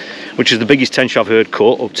tench, which is the biggest tench I've heard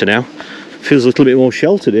caught up to now. Feels a little bit more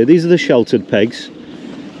sheltered here. These are the sheltered pegs.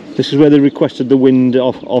 This is where they requested the wind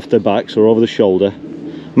off their backs or over the shoulder.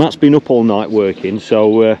 Matt's been up all night working,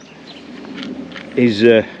 so he's.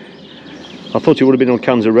 I thought he would have been on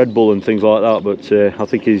cans of Red Bull and things like that, but I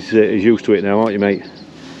think he's used to it now, aren't you, mate?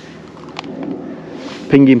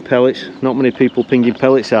 Pinging pellets. Not many people pinging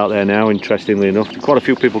pellets out there now, interestingly enough. Quite a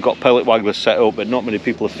few people got pellet wagglers set up, but not many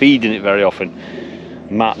people are feeding it very often.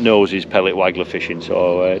 Matt knows his pellet waggler fishing,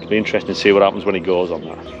 so it'll be interesting to see what happens when he goes on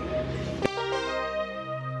that.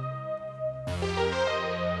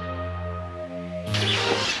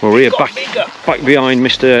 We're here back behind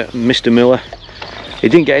Mr. Miller. He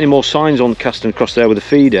didn't get any more signs on casting across there with the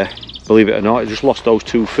feeder, believe it or not. He just lost those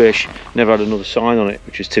 2 fish, never had another sign on it,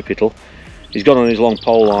 which is typical. He's gone on his long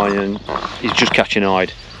pole line and he's just catching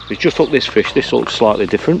eyed. He's just hooked this fish. This looks slightly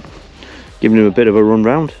different. Giving him a bit of a run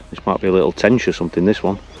round. This might be a little tench or something, this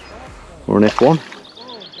one. Or an F1.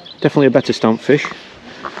 Definitely a better stamp fish.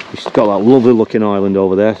 He's got that lovely looking island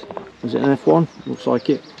over there. Is it an F1? Looks like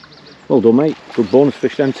it. Well done, mate. Good bonus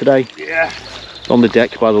fish then today. Yeah. On the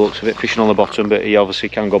deck by the looks of it, fishing on the bottom, but he obviously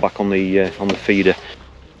can go back on the feeder.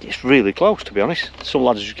 It's really close, to be honest. Some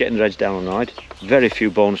lads are just getting their heads down on eyed. Very few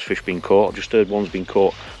bonus fish being caught. I've just heard one's been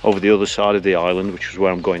caught over the other side of the island, which is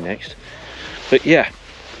where I'm going next. But yeah,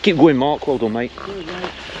 keep going, Mark. Well done, mate.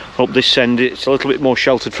 Up this end, it's a little bit more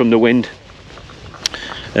sheltered from the wind.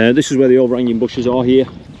 This is where the overhanging bushes are here.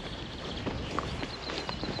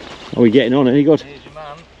 Are we getting on? Any good? Here's your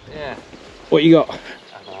man. Yeah. What you got?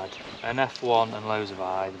 An F1 and loads of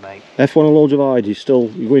eyed, mate. F1 and loads of eyed.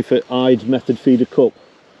 You're going for eyed method feeder cup?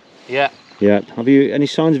 Yeah. Yeah. Have you any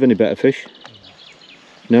signs of any better fish?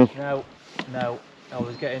 No. No.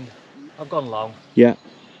 I've gone long. Yeah.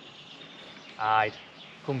 Eyed.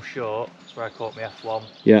 Come short. That's where I caught my F1.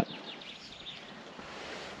 Yeah.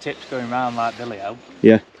 Tips going round like Billy-O.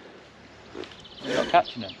 Yeah. You're not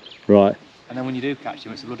catching them. Right. And then when you do catch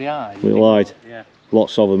them, it's a bloody eye. Little eyed. Yeah.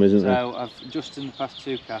 Lots of them, isn't there? So I've just in the past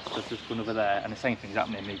 2 casts, I've just gone over there, and the same thing's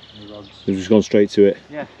happening. Me rods. They've just gone straight to it.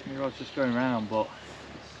 Yeah, my rod's just going round, but.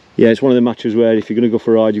 Yeah, it's one of the matches where if you're going to go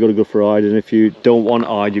for eyed, you've got to go for eyed, and if you don't want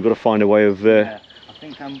eyed, you've got to find a way of yeah, I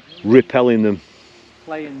think I'm repelling them.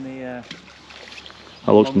 Playing the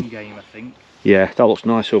long game, I think. Yeah, that looks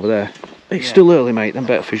nice over there. It's still early, mate. Them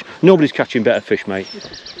better fish. Nobody's catching better fish, mate.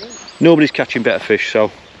 Nobody's catching better fish,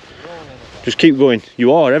 so just keep going.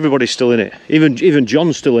 You are. Everybody's still in it. Even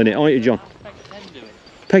John's still in it, aren't you, John?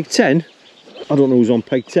 Peg 10? I don't know who's on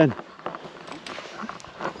peg 10.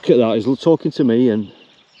 Look at that. He's talking to me, and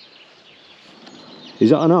is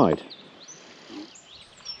that an eyed?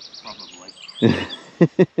 Probably.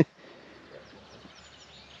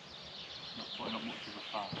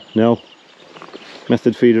 No.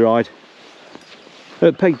 Method feeder eyed.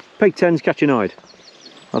 Peg 10's catching eyed.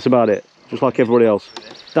 That's about it. Just like everybody else.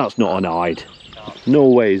 That's not an eyed. No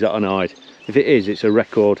way is that an eyed. If it is, it's a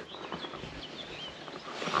record.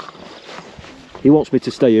 He wants me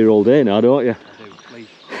to stay here all day now, don't you? I do, please.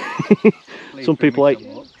 Please Some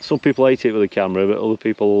people hate it with the camera, but other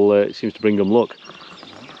people it seems to bring them luck.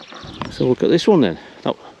 So look at this one then.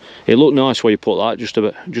 It looked nice where you put that,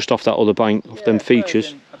 just off that other bank, off them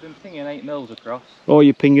features. I've been pinging 8 mils across. Oh,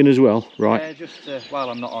 you're pinging as well, right? Yeah, just while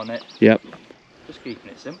I'm not on it. Yep. Just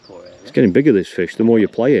keeping it simple, really. It's getting bigger, this fish, the more you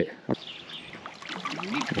play it.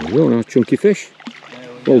 There we go, nice chunky fish.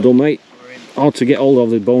 Well done, mate. Hard to get hold of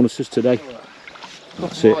the bonuses today.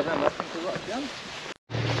 That's it.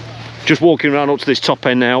 Just walking around up to this top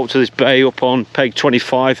end now, up to this bay up on peg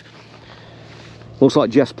 25. Looks like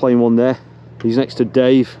Jeff's playing one there. He's next to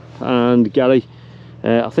Dave and Gary.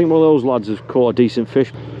 I think one of those lads has caught a decent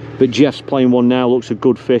fish, but Jeff's playing one now. Looks a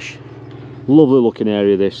good fish. Lovely looking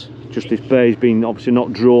area this. Just this bay's been obviously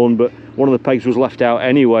not drawn, but one of the pegs was left out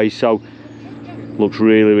anyway, so looks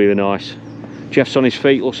really, really nice. Jeff's on his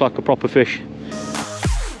feet, looks like a proper fish.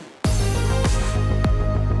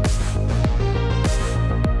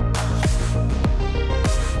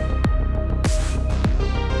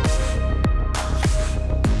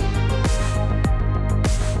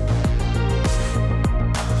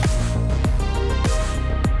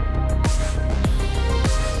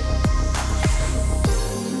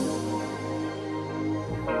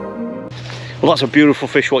 Well, that's a beautiful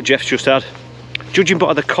fish what Jeff's just had. Judging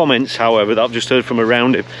by the comments, however, that I've just heard from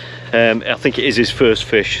around him, I think it is his first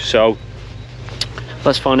fish. So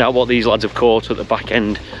let's find out what these lads have caught at the back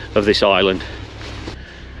end of this island.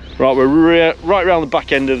 Right, we're right around the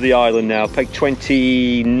back end of the island now. Peg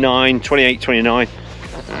 29, 28, 29.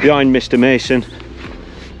 Behind Mr. Mason.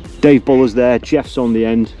 Dave Buller's there, Jeff's on the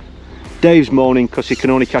end. Dave's moaning because he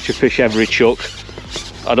can only catch a fish every chuck.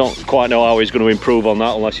 I don't quite know how he's going to improve on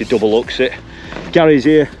that unless he double looks it. Gary's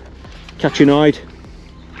here, catching hide.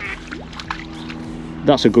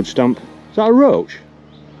 That's a good stamp. Is that a roach?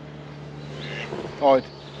 Hide.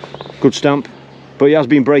 Good stamp. But he has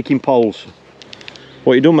been breaking poles.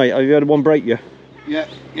 What you done, mate? Have you had one break you? Yeah,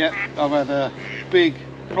 I've had a big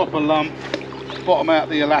proper lump, bottom out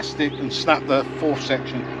the elastic and snap the fourth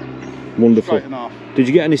section. Wonderful. Straight and off. Did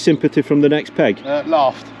you get any sympathy from the next peg?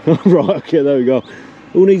 Laughed. Right, okay, there we go.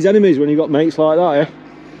 Who needs enemies when you got mates like that, eh?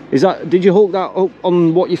 Is that, did you hook that up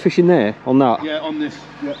on what you're fishing there, on that? Yeah, on this,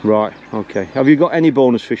 yeah. Right, okay. Have you got any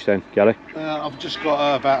bonus fish then, Gary? I've just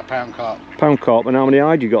got about a pound carp. Pound carp, and how many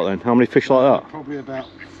hide you got then? How many fish like that? Probably about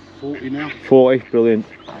 40 now. 40, brilliant.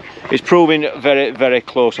 It's proving very, very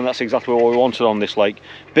close, and that's exactly what we wanted on this lake.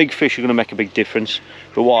 Big fish are going to make a big difference,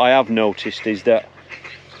 but what I have noticed is that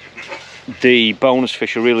the bonus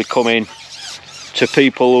fish are really coming to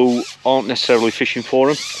people who aren't necessarily fishing for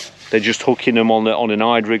them. They're just hooking them on an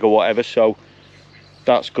hide rig or whatever. So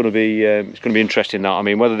that's going to be it's going to be interesting. That, I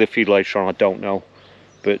mean, whether they feed later on, I don't know.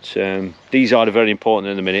 But these are very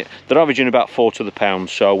important in the minute. They're averaging about 4 to the pound.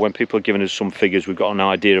 So when people are giving us some figures, we've got an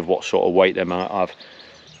idea of what sort of weight they might have.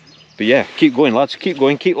 But yeah, keep going, lads. Keep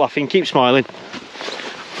going. Keep laughing. Keep smiling.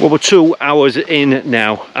 Well, we're 2 hours in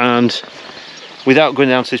now, and without going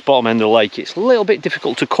down to this bottom end of the lake, it's a little bit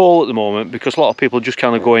difficult to call at the moment because a lot of people are just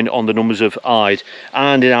kind of going on the numbers of hide,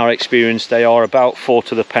 and in our experience they are about 4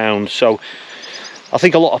 to the pound. So I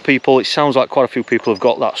think a lot of people, it sounds like quite a few people have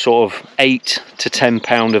got that sort of 8 to 10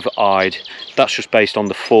 pound of hide. That's just based on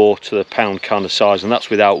the 4 to the pound kind of size, and that's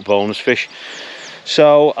without bonus fish.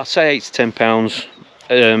 So I'd say 8 to 10 pounds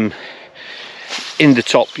in the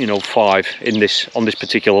top, you know, 5 in this on this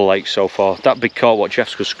particular lake so far. That big carp what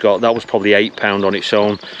Jeff's just got, that was probably 8 pound on its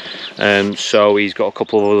own. So he's got a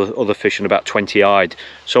couple of other fish and about 20 hide.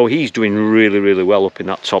 So he's doing really, really well up in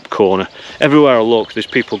that top corner. Everywhere I look, there's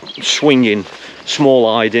people swinging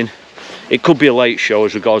small hide in. It could be a late show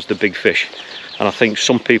as regards the big fish, and I think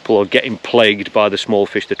some people are getting plagued by the small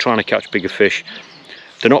fish. They're trying to catch bigger fish.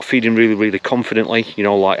 They're not feeding really, really confidently, you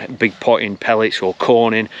know, like big potting pellets or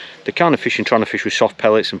corning. They're kind of trying to fish with soft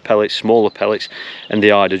pellets and pellets, smaller pellets, and the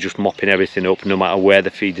hide are just mopping everything up no matter where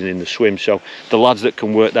they're feeding in the swim. So the lads that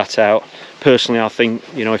can work that out, personally, I think,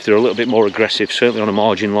 you know, if they're a little bit more aggressive, certainly on a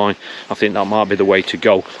margin line, I think that might be the way to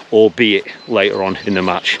go, albeit later on in the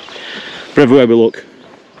match. But everywhere we look,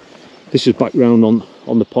 this is back round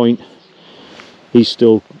on the point. He's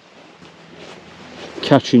still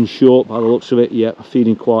catching short by the looks of it. Yeah,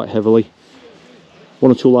 feeding quite heavily.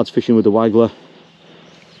 1 or 2 lads fishing with the waggler.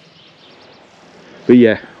 But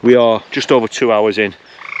yeah, we are just over 2 hours in,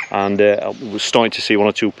 and we're starting to see 1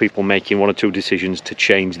 or 2 people making 1 or 2 decisions to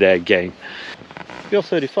change their game. You're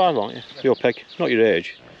 35, aren't you? Your peg, not your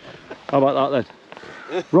age. How about that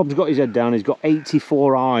then? Rob's got his head down. He's got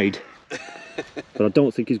 84 hide, but I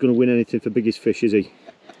don't think he's going to win anything for biggest fish, is he?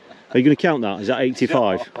 Are you going to count that? Is that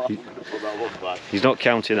 85? He's not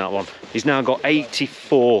counting that one. He's now got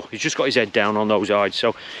 84. He's just got his head down on those hides,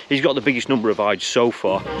 so he's got the biggest number of hides so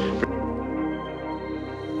far.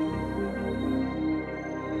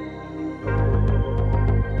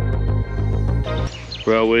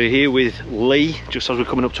 Well, we're here with Lee, just as we're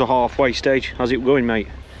coming up to halfway stage. How's it going, mate?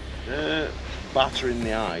 Battering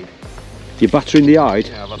the hide. You're battering the hide?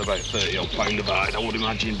 Yeah, I've had about 30 odd pound of hide, I would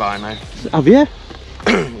imagine, by now. Have you?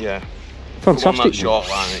 Yeah. Fantastic. On that short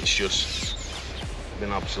line, it's just been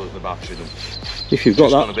absolutely battering them. If you've got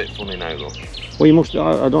it's that. Gone a bit funny now, though. Well, you must.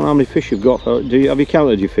 I don't know how many fish you've got. Have you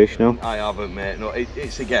counted your fish now? I haven't, mate. No,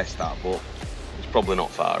 it's a guess that, but it's probably not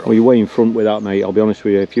far off. Well, you're way in front with that, mate. I'll be honest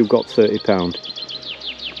with you. If you've got 30 pound,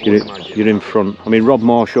 you're in front. I mean, Rob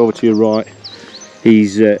Marsh over to your right.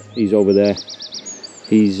 He's over there.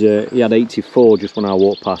 He had 84 just when I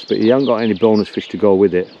walked past, but he hasn't got any bonus fish to go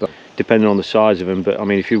with it. But depending on the size of them, but I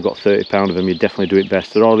mean, if you've got 30 pound of them, you definitely do it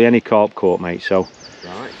best. They're hardly any carp caught, mate. So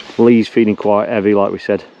right. Lee's feeding quite heavy, like we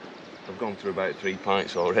said. I've gone through about 3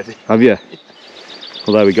 pints already. Have you?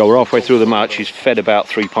 Well, there we go. We're halfway through the match. He's fed about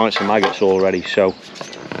 3 pints of maggots already. So,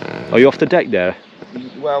 are you off the deck there?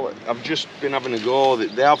 Well, I've just been having a go.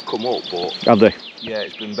 They have come up, but have they? Yeah,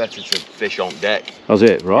 it's been better to fish on deck. Has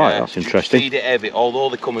it? Right, yeah, that's interesting. Feed it heavy, although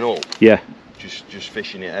they're coming up. Yeah. just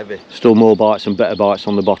fishing it heavy. Still more bites and better bites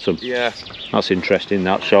on the bottom. Yeah. That's interesting.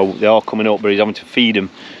 That so they are coming up, but he's having to feed them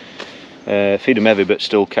heavy, but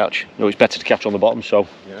still catch. No, it's better to catch on the bottom. So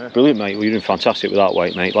Yeah. brilliant, mate. Well, you're doing fantastic with that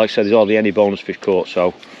weight, mate. Like I said, there's hardly any bonus fish caught,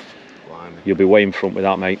 so you'll be way in front with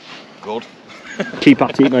that, mate. Good. Keep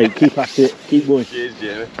at it, mate. Keep at it. Keep going. Cheers,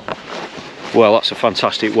 Jamie. Well, that's a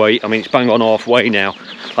fantastic weight. I mean, it's bang on halfway now.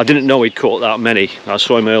 I didn't know he'd caught that many. I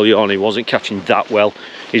saw him early on. He wasn't catching that well.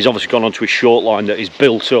 He's obviously gone onto his short line that he's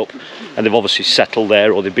built up, and they've obviously settled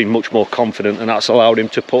there, or they've been much more confident, and that's allowed him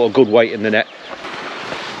to put a good weight in the net.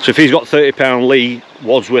 So if he's got 30-pound Lee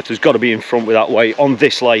Wadsworth, has got to be in front with that weight on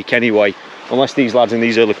this lake anyway, unless these lads in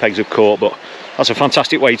these early pegs have caught. But that's a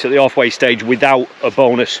fantastic weight at the halfway stage without a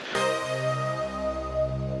bonus.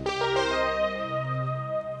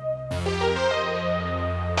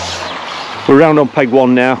 We're round on peg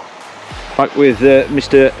 1 now, back with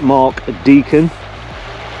Mr. Mark Deacon.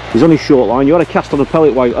 He's on his short line. You had a cast on a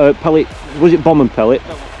pellet weight, pellet, was it bomb and pellet?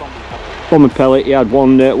 Bomb and pellet. He had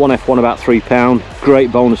one F1 about £3.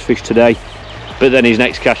 Great bonus fish today. But then his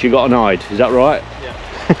next cast, you got an hide. Is that right?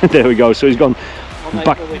 Yeah. There we go. So he's gone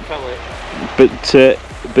back.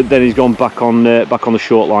 But then he's gone back on the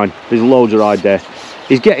short line. There's loads of hide there.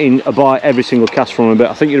 He's getting a bite every single cast from him,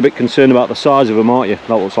 but I think you're a bit concerned about the size of them, aren't you?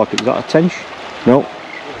 That looks like, is that a tench? No.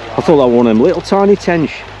 I thought that was one of them little tiny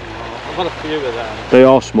tench. I've had a few of them. They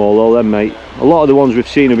are small though, then, mate. A lot of the ones we've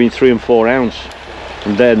seen have been 3 and 4 ounce,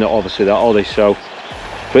 and they're not obviously that, are they? So,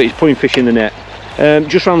 but he's putting fish in the net.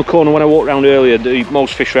 Just round the corner, when I walked round earlier, the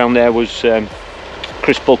most fish round there was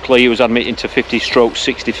Chris Buckley. He was admitting to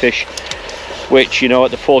 50-60 fish, which, you know,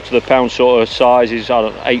 at the 4 to the pound sort of size is, I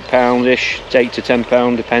don't know, £8-ish, 8 to 10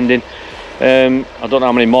 pound depending. I don't know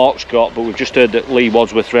how many Mark's got, but we've just heard that Lee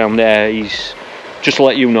Wadsworth round there, he's, just to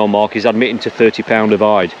let you know, Mark, he's admitting to 30 pound of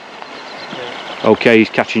hide. Okay, he's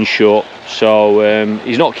catching short, so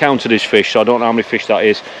he's not counted his fish, so I don't know how many fish that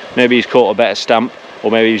is. Maybe he's caught a better stamp,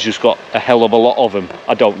 or maybe he's just got a hell of a lot of them.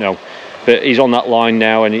 I don't know. But he's on that line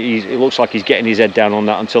now, and it looks like he's getting his head down on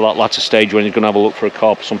that until that latter stage when he's going to have a look for a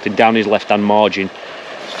carp or something down his left-hand margin.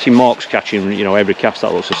 See, Mark's catching, you know, every cast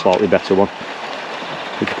that looks a slightly better one.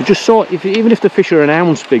 If you could just sort, even if the fish are an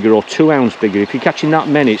ounce bigger or 2 ounce bigger, if you're catching that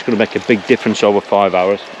many, it's going to make a big difference over 5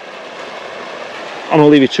 hours. I'm going to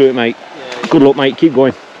leave you to it, mate. Good luck, mate. Keep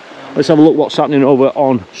going. Let's have a look what's happening over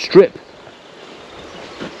on Strip.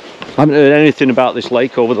 I haven't heard anything about this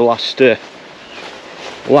lake over the last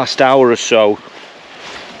hour or so,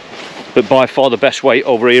 but by far the best weight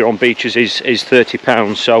over here on beaches is 30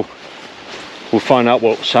 pounds, so we'll find out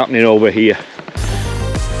what's happening over here.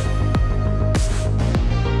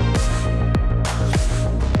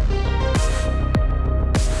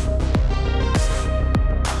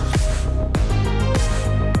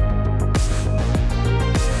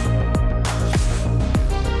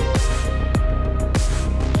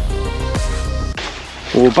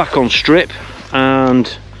 We're back on Strip,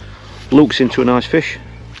 and Luke's into a nice fish.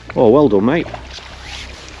 Oh, well done, mate.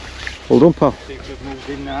 Well done, pal. We've moved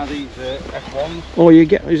in now, these F1s. Oh, you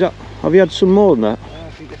get, is that, have you had some more than that? Yeah, I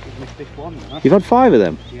think this is my 5th one now. You've had 5 of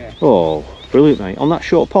them? Yeah. Oh, brilliant, mate. On that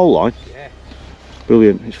short pole line? Yeah.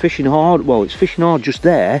 Brilliant. It's fishing hard. Well, it's fishing hard just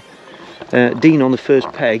there. Dean on the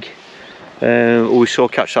first peg. We saw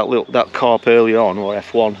catch that carp early on, or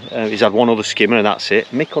F1. He's had one other skimmer and that's it.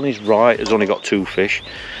 Mick on his right has only got 2 fish.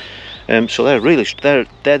 So they're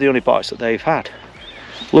the only bites that they've had.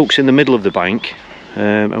 Luke's in the middle of the bank,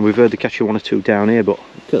 and we've heard the catching 1 or 2 down here, but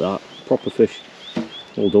look at that, proper fish.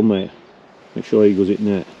 Well done, mate. Make sure he goes it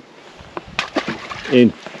net.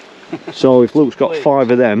 In. So if Luke's got 5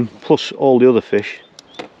 of them, plus all the other fish.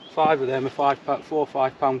 5 of them are 4 or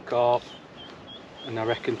 5 pound carp, and I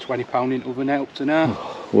reckon £20 into the net up to now.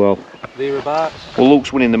 Well, thereabouts. Well,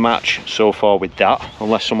 Luke's winning the match so far with that,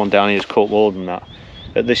 unless someone down here has caught more than that.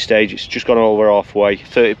 At this stage, it's just gone over halfway.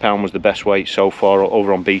 £30 was the best weight so far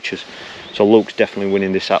over on beaches, so Luke's definitely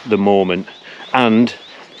winning this at the moment. And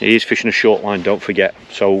he is fishing a short line, don't forget.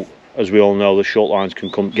 So as we all know, the short lines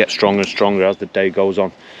can get stronger and stronger as the day goes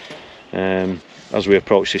on, as we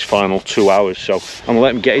approach this final 2 hours. So I'm gonna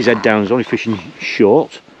let him get his head down. He's only fishing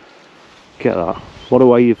short. Get that. What a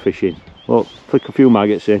way you're fishing. Look, flick a few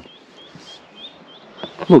maggots in.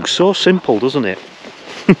 Looks so simple, doesn't it?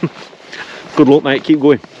 Good luck, mate. Keep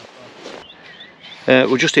going.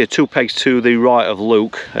 We're just here 2 pegs to the right of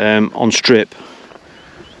Luke, on Strip.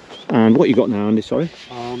 And what you got now, Andy? Sorry.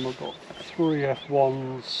 I've got 3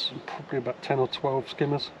 F1s and probably about 10 or 12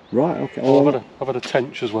 skimmers. Right. Okay. Oh, I've had a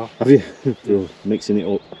tench as well. Have you? Oh, mixing it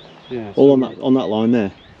up. Yeah. All on that line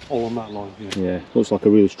there. All on that line. Yeah. Yeah. Looks like a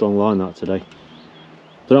really strong line that today.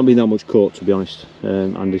 There haven't been that much caught, to be honest,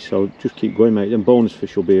 Andy, so just keep going, mate. And bonus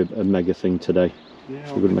fish will be a mega thing today. Yeah,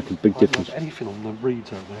 We're going to make a big difference. Anything on the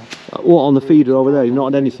reeds over there? What, on the feeder over there? You've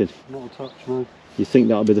not had anything? Not a touch, no. You think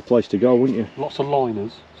that would be the place to go, wouldn't you? Lots of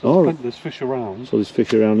liners. So Oh. there's fish around. So there's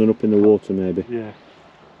fish around and up in the water, maybe. Yeah.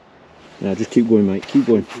 Yeah, just keep going, mate. Keep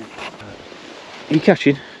going. Are you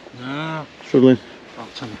catching? No, Struggling? about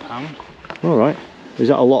 £10. All right. Is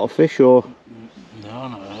that a lot of fish, or? No,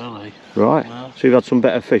 not really. Right. No. So you've had some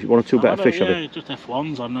better fish, one or two better fish, have you? Yeah, just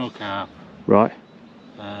F1s, I've no carp. Right.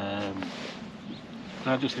 I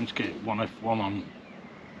just seem to get one F1 on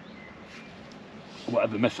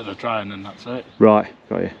whatever method I try, and then that's it. Right.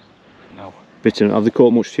 Got you. No. Bitten. Have they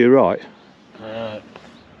caught much to your right?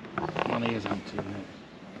 One ear's empty, isn't it?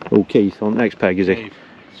 Oh, Keith on next peg, is he? Dave,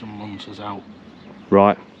 some months is out.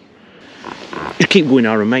 Right. Just keep going,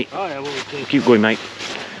 Aaron, mate. Oh yeah, well, we do. Keep going, mate.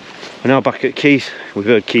 We're now back at Keith. We've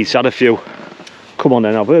heard Keith's had a few. Come on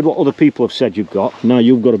then, I've heard what other people have said you've got. Now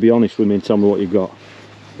you've got to be honest with me and tell me what you've got.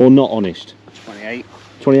 Or not honest. 28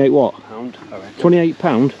 28 what? pound, I reckon. 28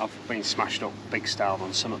 pound? I've been smashed up big style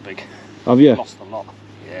on something big. Have you? Lost a lot,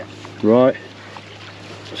 yeah. Right.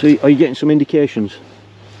 So are you getting some indications?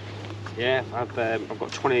 Yeah, I've got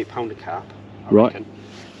 £28 a carp, I Right. reckon,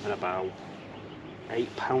 and about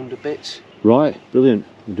 £8 a bit. Right, brilliant.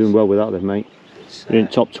 You're doing well with that then, mate. It's, You're in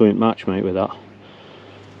top 2 in match, mate, with that.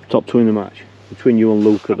 Top 2 in the match. Between you and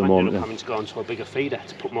Luke at the moment then. Having to go onto a bigger feeder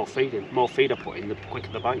to put more feed in. More feed I put in, the quicker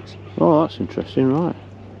the bites. Oh, that's interesting, right.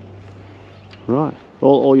 Right.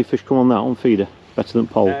 All your fish come on that, on feeder? Better than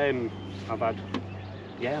pole? I've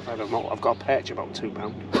had them all. I've got a perch about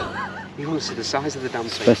 £2. You want to see the size of the damn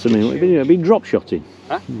thing? Specimen. What have you been drop shotting?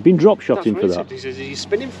 Huh? You've been drop shotting for that? He says he's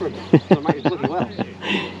spinning for him. So I might bloody well.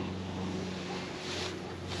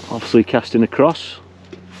 Obviously casting across.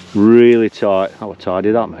 Really tight. How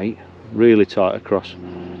tidy that, mate. Really tight across.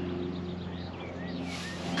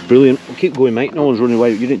 Brilliant. Well, keep going, mate. No one's running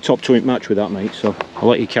away. You didn't top 2 in match with that, mate, so I'll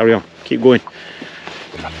let you carry on. Keep going.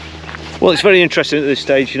 Well, it's very interesting at this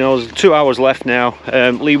stage, you know, there's 2 hours left now.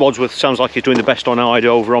 Lee Wadsworth sounds like he's doing the best on Hyde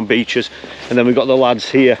over on beaches, and then we've got the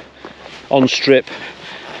lads here on strip.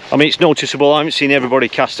 I mean, it's noticeable, I haven't seen everybody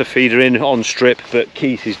cast a feeder in on strip, but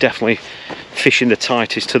Keith is definitely fishing the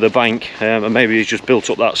tightest to the bank, and maybe he's just built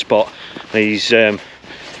up that spot. He's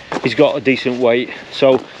got a decent weight.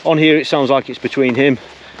 So on here it sounds like it's between him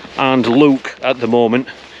and Luke at the moment,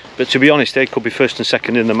 but to be honest they could be first and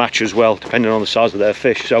second in the match as well, depending on the size of their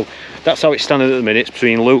fish. So that's how it's standing at the minute. It's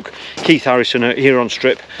between Luke, Keith Harrison here on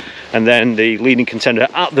strip, and then the leading contender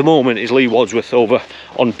at the moment is Lee Wadsworth over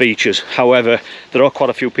on beaches. However, there are quite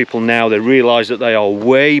a few people now, they realise that they are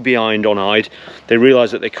way behind on Hyde. They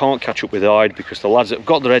realise that they can't catch up with Hyde because the lads that have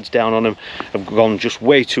got their heads down on them have gone just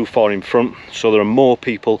way too far in front. So there are more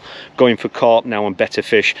people going for carp now and better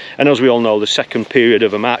fish. And as we all know, the second period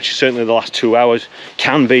of a match, certainly the last 2 hours,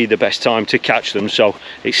 can be the best time to catch them. So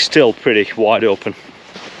it's still pretty wide open.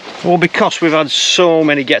 Well, because we've had so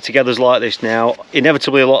many get-togethers like this now,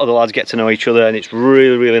 inevitably a lot of the lads get to know each other, and it's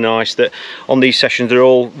really, really nice that on these sessions they're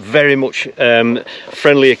all very much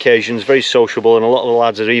friendly occasions, very sociable, and a lot of the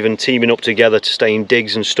lads are even teaming up together to stay in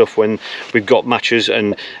digs and stuff when we've got matches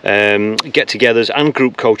and get-togethers and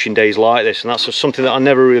group coaching days like this, and that's just something that I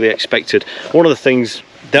never really expected. One of the things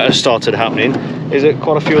that has started happening is that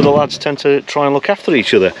quite a few of the lads tend to try and look after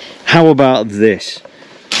each other. How about this?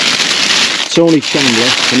 Tony Chandler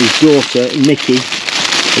and his daughter Nikki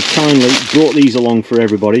have kindly brought these along for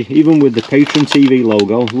everybody, even with the Patron TV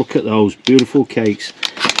logo. Look at those beautiful cakes.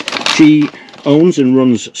 She owns and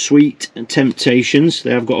runs Sweet Temptations.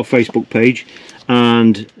 They have got a Facebook page,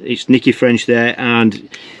 and it's Nikki French there, and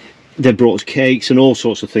they've brought us cakes and all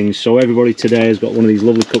sorts of things. So everybody today has got one of these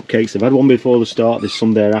lovely cupcakes. They've had one before the start, there's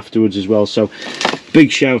some there afterwards as well, so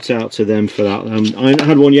big shout out to them for that. I haven't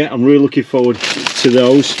had one yet. I'm really looking forward to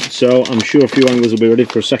those, so I'm sure a few anglers will be ready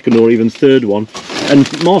for a second or even third one.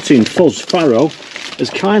 And Martin Fuzz Farrow has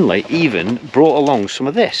kindly even brought along some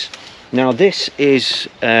of this. Now this is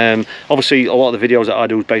obviously a lot of the videos that I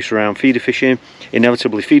do is based around feeder fishing.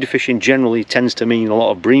 Inevitably feeder fishing generally tends to mean a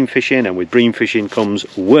lot of bream fishing, and with bream fishing comes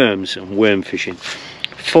worms and worm fishing.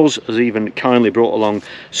 Fuzz has even kindly brought along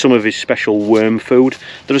some of his special worm food.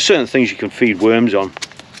 There are certain things you can feed worms on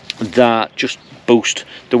that just boost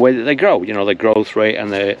the way that they grow, you know, their growth rate,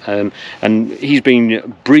 and their and he's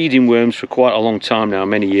been breeding worms for quite a long time now,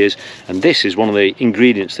 many years, and this is one of the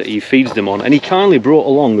ingredients that he feeds them on, and he kindly brought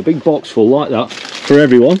along a big box full like that for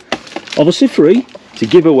everyone, obviously free, to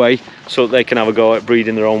give away so that they can have a go at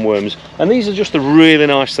breeding their own worms. And these are just the really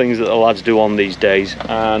nice things that the lads do on these days,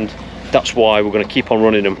 and that's why we're going to keep on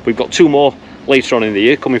running them. We've got 2 more later on in the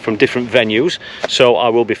year, coming from different venues, so I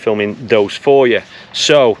will be filming those for you.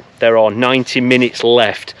 So there are 90 minutes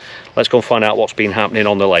left. Let's go and find out what's been happening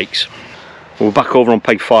on the lakes. We're back over on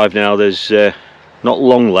peg 5 now. There's not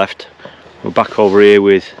long left. We're back over here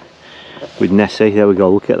with Nessie. There we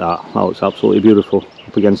go, look at that. That looks absolutely beautiful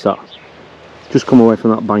up against that. Just come away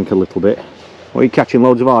from that bank a little bit. What, are you catching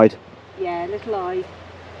loads of hide? Yeah, little eye.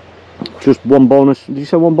 Just one bonus, did you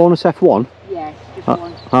say one bonus F1? Yes, just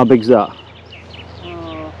one. How big's that?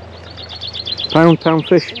 Oh. Pound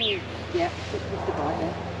fish? Yeah, just about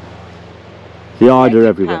there. The hide are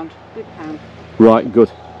everywhere? Good pound. Right, good.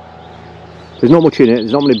 There's not much in it,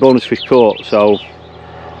 there's not many bonus fish caught, so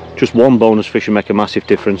just one bonus fish will make a massive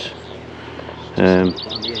difference.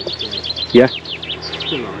 Yeah?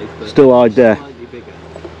 Still hide there.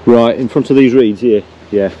 Right, in front of these reeds here?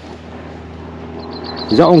 Yeah.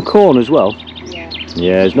 Is that on corn as well? Yeah.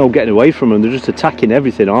 Yeah, there's no getting away from them, they're just attacking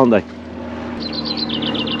everything, aren't they?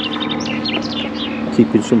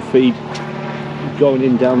 Keeping some feed going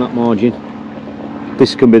in down that margin.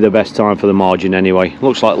 This can be the best time for the margin anyway.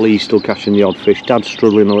 Looks like Lee's still catching the odd fish. Dad's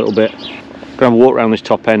struggling a little bit. Gonna have a walk around this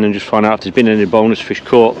top end and just find out if there's been any bonus fish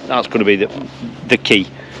caught. That's going to be the key.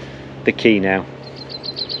 The key now.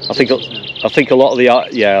 I think a lot of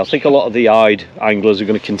the hide anglers are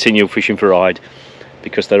going to continue fishing for hide,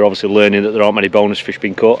 because they're obviously learning that there aren't many bonus fish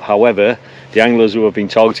being caught. However, the anglers who have been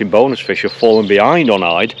targeting bonus fish have fallen behind on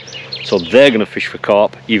hide, so they're going to fish for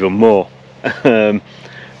carp even more.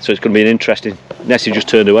 So it's going to be an interesting. Nessie just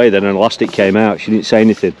turned away then and elastic came out. She didn't say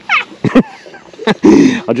anything.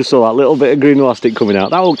 I just saw that little bit of green elastic coming out.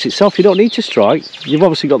 That hooked itself. You don't need to strike. You've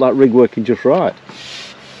obviously got that rig working just right.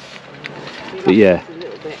 But yeah,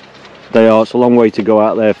 they are. It's a long way to go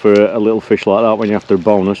out there for a little fish like that when you're after a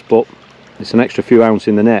bonus, but it's an extra few ounce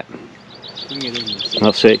in the net.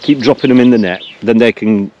 That's it. Keep dropping them in the net, then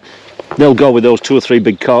they'll go with those 2 or 3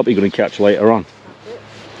 big carp you're going to catch later on.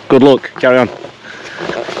 Good luck. Carry on.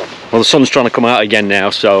 Well, the sun's trying to come out again now,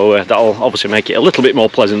 so that'll obviously make it a little bit more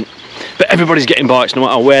pleasant. But everybody's getting bites no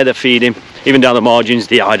matter where they're feeding. Even down the margins,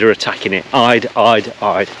 the hide are attacking it. Hide.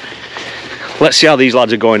 Let's see how these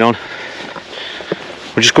lads are going on.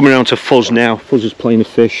 We're just coming around to Fuzz now. Fuzz is playing a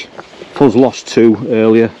fish. Fuzz lost 2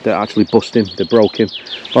 earlier. They actually bust him. They broke him.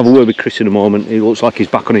 I'll have a word with Chris in a moment. He looks like he's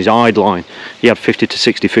back on his hide line. He had 50 to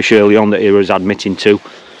 60 fish early on that he was admitting to.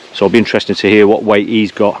 So it'll be interesting to hear what weight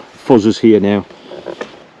he's got. Fuzz is here now.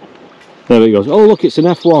 There he goes. Oh look, it's an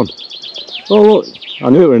F1. Oh look, I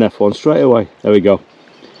knew it was an F1 straight away. There we go.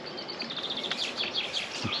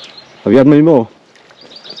 Have you had many more?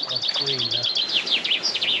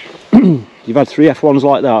 You've had 3 F1s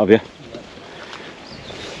like that, have you?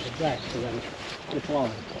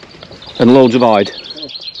 And loads of hide?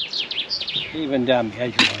 Even down the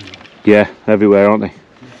edge of one. Yeah, everywhere, aren't they?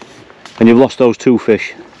 And you've lost those 2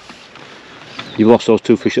 fish? You've lost those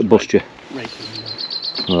 2 fish that bust you?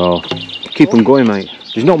 Oh, keep them going, mate.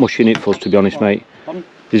 There's not much in it for us, to be honest, mate.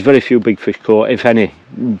 There's very few big fish caught, if any.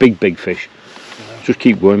 Big fish. Just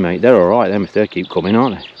keep going, mate. They're alright, them, if they keep coming,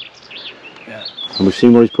 aren't they? Yeah. And we've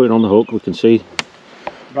seen what he's putting on the hook, we can see.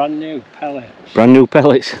 Brand new pellets. Brand new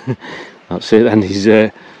pellets. That's it then. He's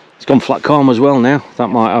gone flat calm as well now. That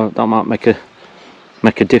might make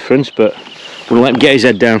a difference, but we'll let him get his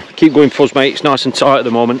head down. Keep going, Fuzz, mate. It's nice and tight at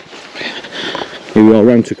the moment. Here we are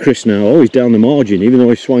round to Chris now. Oh, he's down the margin, even though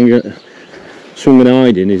he's swung and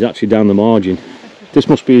hiding, he's actually down the margin. This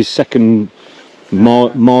must be his second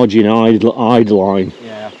margin hide line.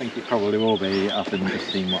 Yeah, I think it probably will be. I've been just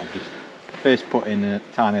seeing what I've just first put in a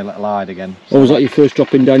tiny little hide again. Oh, was that your first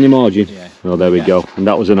dropping down your margin? Yeah. Oh, there we go. And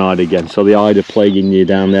that was an hide again. So the hide are plaguing you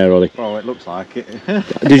down there, are they? Oh, it looks like it.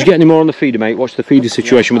 Did you get any more on the feeder, mate? What's the feeder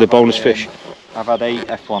situation with the bonus fish? I've had 8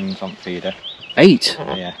 F1s on feeder. 8?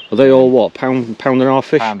 Yeah. Are they all what? Pound and a half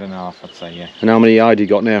fish? Pound and a half, I'd say, yeah. And how many hide you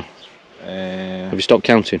got now? Have you stopped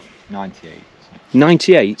counting? 98.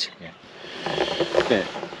 98? Yeah.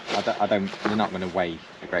 But I don't. They're not going to weigh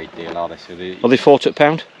a great deal, are they? So are they 40 at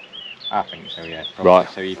pound? I think so, yeah. Probably. Right.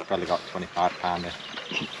 So you've probably got 25 pounder.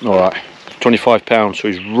 All right. 25 pounds. So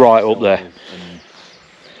he's right up there.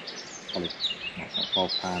 Probably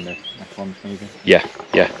 12 pounder F1s maybe. Yeah.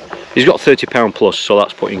 He's got 30 pound plus, so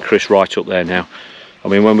that's putting Chris right up there now. I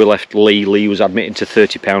mean, when we left Lee was admitting to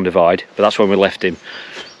 30 pound of hide, but that's when we left him.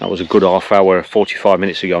 That was a good half hour, 45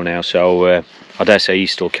 minutes ago now, so I dare say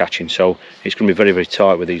he's still catching, so it's going to be very, very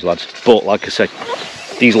tight with these lads. But like I said,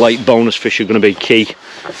 these late bonus fish are going to be key,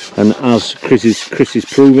 and as Chris is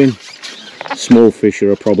proving, small fish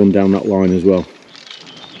are a problem down that line as well.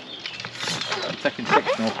 I'm taking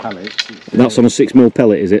 6 more pellets. That's on a 6mm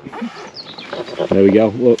pellet, is it? There we go,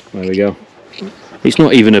 look, there we go. It's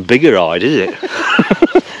not even a bigger hide, is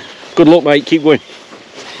it? Good luck, mate, keep going.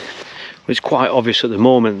 It's quite obvious at the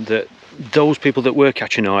moment that those people that were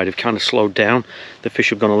catching hide have kind of slowed down. The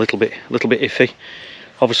fish have gone a little bit iffy.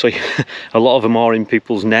 Obviously, a lot of them are in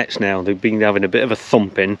people's nets now. They've been having a bit of a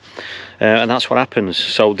thumping, and that's what happens.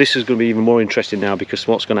 So this is going to be even more interesting now, because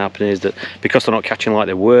what's going to happen is that because they're not catching like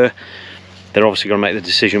they were, they're obviously going to make the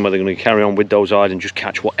decision whether they're going to carry on with those hide and just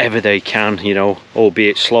catch whatever they can, you know,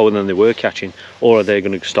 albeit slower than they were catching, or are they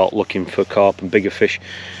going to start looking for carp and bigger fish.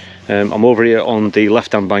 I'm over here on the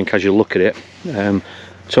left-hand bank as you look at it.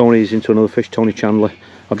 Tony's into another fish, Tony Chandler.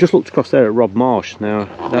 I've just looked across there at Rob Marsh. Now,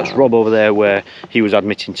 that's Rob over there where he was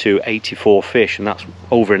admitting to 84 fish, and that's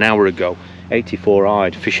over an hour ago. 84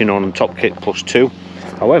 hide, fishing on top kit +2.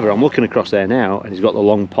 However, I'm looking across there now, and he's got the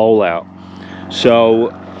long pole out. So,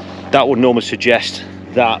 that would normally suggest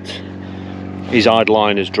that his hide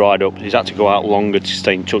line has dried up. He's had to go out longer to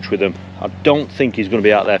stay in touch with them. I don't think he's going to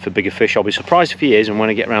be out there for bigger fish. I'll be surprised if he is, and when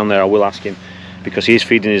I get around there I will ask him, because he is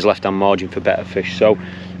feeding his left hand margin for better fish. So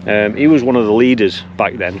he was one of the leaders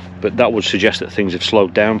back then, but that would suggest that things have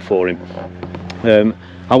slowed down for him.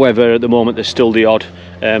 However, at the moment there's still the odd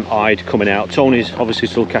hide coming out. Tony's obviously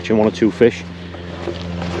still catching 1 or 2 fish,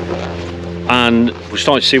 and we're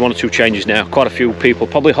starting to see 1 or 2 changes now. Quite a few people,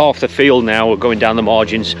 probably half the field now, are going down the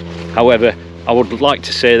margins. However, I would like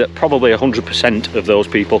to say that probably 100% of those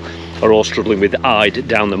people are all struggling with hide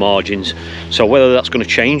down the margins. So whether that's going to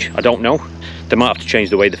change, I don't know. They might have to change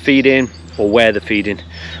the way they're feeding or where they're feeding,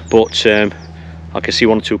 but I can see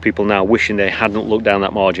 1 or 2 people now wishing they hadn't looked down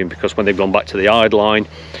that margin, because when they've gone back to the hide line,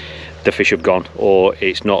 the fish have gone, or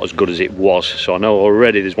it's not as good as it was. So I know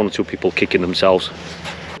already there's 1 or 2 people kicking themselves.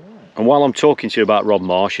 And while I'm talking to you about Rob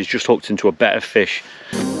Marsh, he's just hooked into a better fish.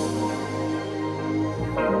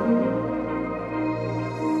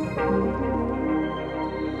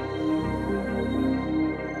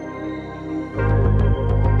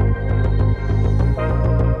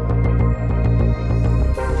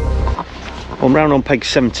 I'm round on peg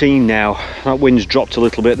 17 now. That wind's dropped a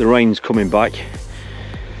little bit, the rain's coming back.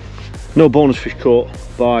 No bonus fish caught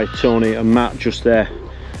by Tony and Matt just there.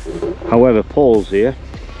 However, Paul's here.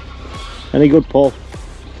 Any good, Paul?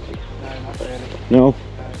 No, not really. No?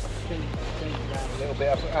 A little bit.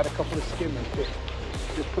 I've had a couple of skimmers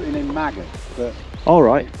just putting in maggots, but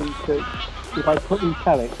alright. If I put in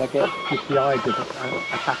pellets, I get just the eyes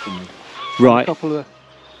attacking me. Right. A couple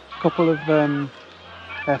of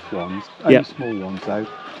F1s, only small ones though,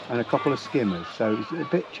 and a couple of skimmers, so it's a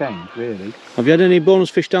bit changed really. Have you had any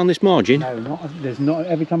bonus fish down this margin? No, there's not.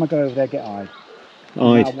 Every time I go over there, I get eyed.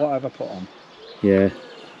 Eyed? What have I put on? Yeah,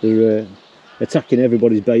 they're attacking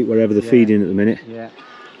everybody's bait wherever they're feeding at the minute. Yeah.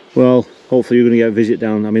 Well, hopefully you're going to get a visit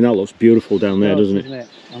down. I mean, that looks beautiful down there, doesn't it? Isn't it?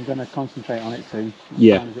 I'm going to concentrate on it soon.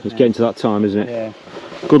 Yeah, it's getting to that time, isn't it? Yeah.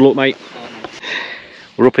 Good luck, mate.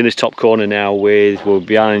 We're up in this top corner now we're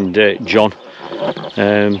behind John.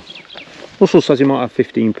 Russell says he might have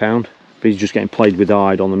 £15, but he's just getting played with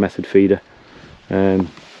hide on the method feeder.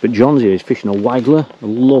 But John's here, he's fishing a waggler, a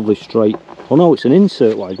lovely straight. Oh no, it's an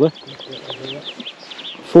insert waggler.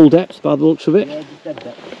 Full depth by the looks of it. Yeah, just dead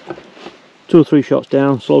depth. 2 or 3 shots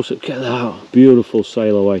down, slow set, get that out. Beautiful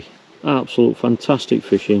sail away. Absolute fantastic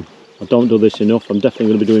fishing. I don't do this enough. I'm definitely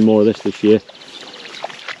going to be doing more of this year.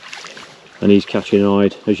 And he's catching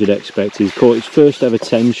hide, as you'd expect. He's caught his first ever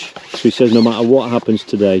tench, so he says no matter what happens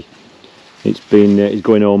today, he's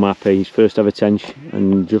going home happy. His first ever tench,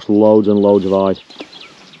 and just loads and loads of hide.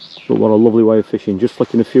 But what a lovely way of fishing. Just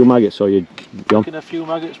flicking a few maggots, are you, John? Flicking a few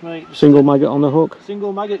maggots, mate. Single maggot on the hook?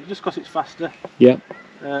 Single maggot, just because it's faster. Yeah.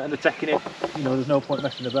 And attacking it, you know, there's no point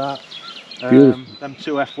messing about. Beautiful. Them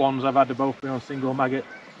 2 F1s, I've had to both be on single maggot.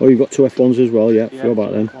 Oh, you've got 2 F1s as well, yeah. Forgot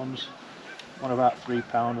about them. F1s. One about £3,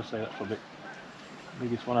 I say that's probably the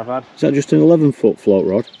biggest one I've had. Is that just an 11-foot float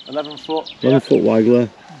rod? 11 foot. 11-foot waggler.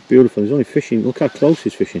 Beautiful. He's only fishing. Look how close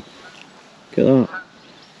he's fishing. Look at that.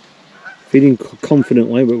 Feeding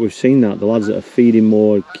confidently, but we've seen that. The lads that are feeding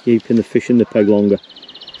more, keeping the fish in the peg longer.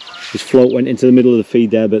 His float went into the middle of the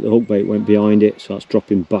feed there, but the hook bait went behind it, so that's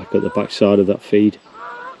dropping back at the back side of that feed.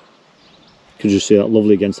 You can just see that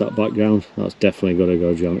lovely against that background. That's definitely got to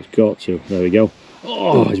go, John. It's got to. There we go.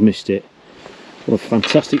 Oh, he's missed it. What a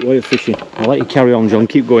fantastic way of fishing. I'll let you carry on, John.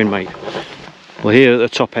 Keep going, mate. Well, here at the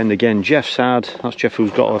top end again, Jeff's had, that's Jeff who's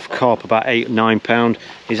got a carp about £8 or £9.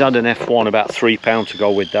 He's had an F1 about £3 to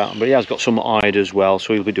go with that, but he has got some hide as well,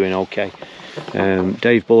 so he'll be doing okay.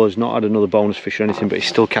 Dave Buller's not had another bonus fish or anything, but he's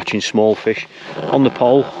still catching small fish on the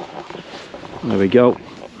pole. There we go.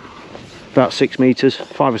 About 6 metres,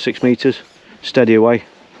 5 or 6 metres, steady away.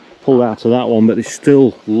 Pulled out of that one, but there's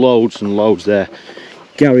still loads and loads there.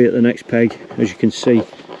 Gary at the next peg, as you can see,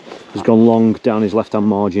 has gone long down his left hand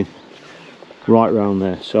margin, right round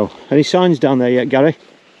there. So, any signs down there yet, Gary?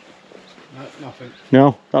 No, nothing.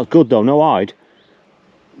 No? That's good though, no hide?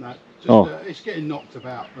 No, just, it's getting knocked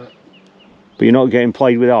about, but you're not getting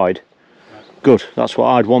played with hide? No. Good, that's what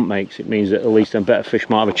hide want makes. It means that at least then better fish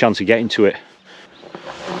might have a chance of getting to it.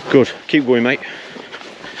 Good, keep going, mate.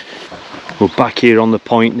 We're back here on the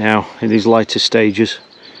point now in these later stages.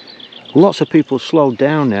 Lots of people slowed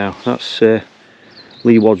down now. That's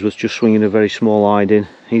Lee Wadsworth just swinging a very small hide in.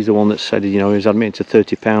 He's the one that said, you know, he's admitted to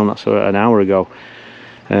 £30. That's an hour ago.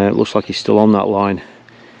 It looks like he's still on that line.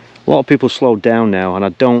 A lot of people slowed down now, and I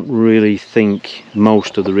don't really think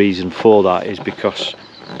most of the reason for that is because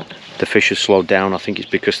the fish has slowed down. I think it's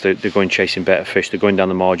because they're going chasing better fish. They're going down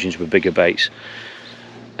the margins with bigger baits.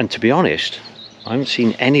 And to be honest, I haven't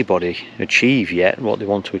seen anybody achieve yet what they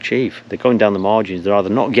want to achieve. They're going down the margins. They're either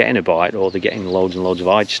not getting a bite or they're getting loads and loads of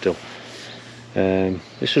hide still.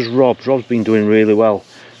 This is Rob. Rob's been doing really well.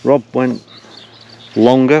 Rob went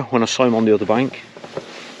longer when I saw him on the other bank,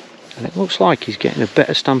 and it looks like he's getting a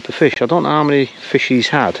better stamp of fish. I don't know how many fish he's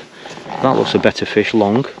had. That looks a better fish,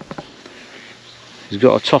 long. He's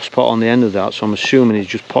got a toss pot on the end of that, so I'm assuming he's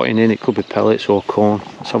just potting in. It could be pellets or corn.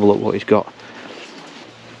 Let's have a look what he's got.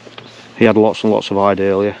 He had lots and lots of hide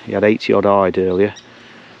earlier. He had 80 odd hide earlier.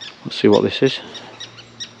 Let's see what this is.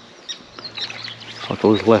 It's like a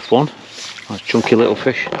little F1. Nice chunky little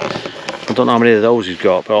fish. I don't know how many of those he's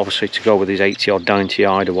got, but obviously to go with his 80 odd 90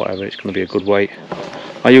 hide or whatever, it's going to be a good weight.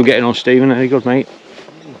 How are you getting on, Stephen? Any good, mate?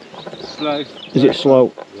 Slow. Is it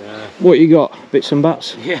slow? Yeah. What you got? Bits and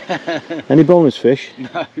bats? Yeah. Any bonus fish?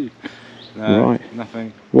 No, right.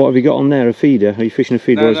 Nothing. What have you got on there? A feeder? Are you fishing a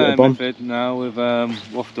feeder, or is it a bomb? No, with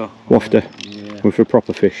wafter. Wafter? Yeah. With a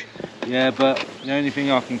proper fish? Yeah, but the only thing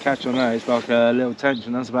I can catch on there is like a little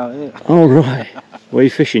tension, that's about it. Oh, right. Where are you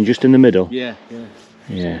fishing? Just in the middle? Yeah, yeah.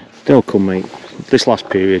 Yeah. They'll come, mate. This last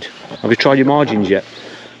period. Have you tried your margins yet?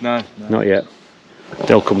 No. Not yet.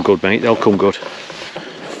 They'll come good, mate. They'll come good.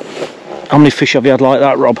 How many fish have you had like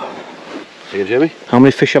that, Rob? Again, Jimmy? How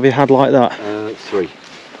many fish have you had like that? 3.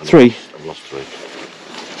 Three? I've lost 3.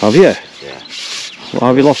 Have you? Yeah. Well,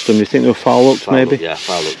 have you lost them? Do you think they were foul hooked, maybe? Yeah,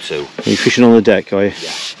 foul hook 2. Are you fishing on the deck, are you?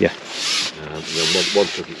 Yeah. Yeah. One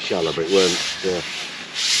took it shallow, but it weren't.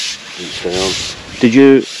 Didn't stay on. Did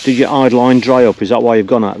your hide line dry up? Is that why you've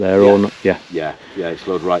gone out there, or not? Yeah. Yeah, it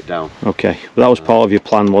slowed right down. Okay, but that was part of your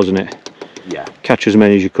plan, wasn't it? Yeah. Catch as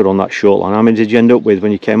many as you could on that short line. How many did you end up with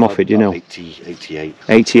when you came off it? Do you know? 88.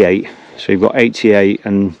 88. So you've got 88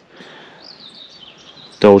 and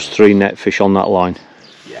those 3 net fish on that line.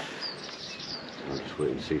 Yeah. I'm just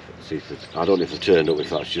waiting to see if I don't know if they turned up, if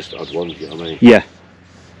that's just odd ones, you know what I mean? Yeah.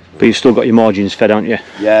 But you've still got your margins fed, haven't you?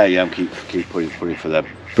 Yeah, I'm keep putting for them.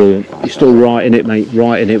 Brilliant. You're still right in it, mate.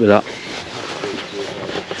 Right in it with that.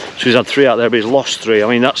 So he's had 3 out there, but he's lost 3. I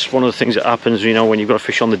mean, that's one of the things that happens, you know, when you've got a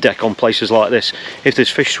fish on the deck on places like this. If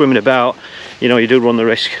there's fish swimming about, you know, you do run the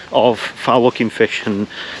risk of foul-looking fish, and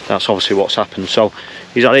that's obviously what's happened. So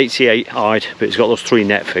he's had 88 hide, but he's got those 3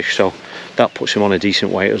 net fish, so that puts him on a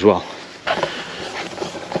decent weight as well.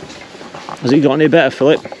 Has he got any better,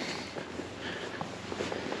 Philip?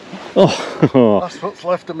 Oh, that's what's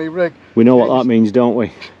left of me rig. We know what that means, don't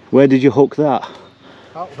we? Where did you hook that?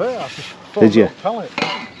 Out there, I just did you? Pellet.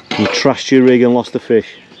 You trashed your rig and lost the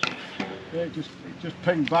fish? Yeah, it just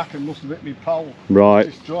pinged back and must have hit me pole. Right.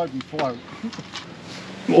 Destroyed me float.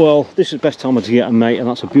 Well, this is best time to get them, mate, and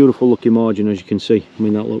that's a beautiful looking margin, as you can see. I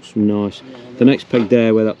mean, that looks nice. Yeah, the next peg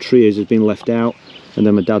there where that tree is has been left out, and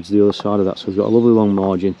then my dad's the other side of that, so we've got a lovely long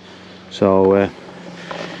margin. So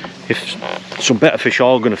if some better fish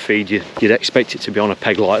are going to feed you, you'd expect it to be on a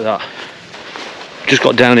peg like that. Just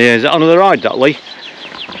got down here. Is that another ride, that, Lee?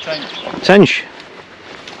 Tench.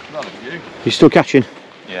 Not a few. You still catching?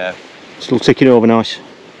 Yeah. Still ticking over nice?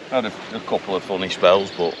 Had a couple of funny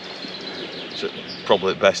spells, but it's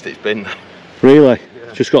probably the best it's been. Really?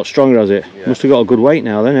 Yeah. Just got stronger, has it? Yeah. Must have got a good weight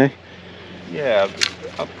now then, eh? Yeah,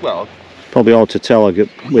 well... Probably hard to tell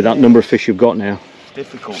with that number of fish you've got now.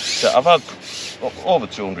 Difficult to tell. I've had over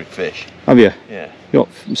 200 fish. Have you? Yeah. You got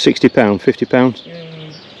 £60,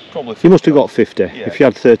 £50? Probably 50. You must have got 50 yeah. If you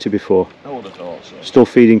had 30 before. I would have thought so. Still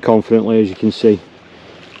feeding confidently, as you can see.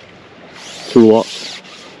 2 lots.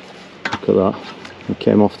 Look at that. I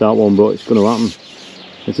came off that one, but it's going to happen.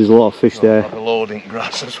 If there's a lot of fish there. I've loading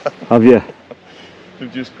grass as well. Have you?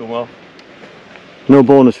 They've just come off. No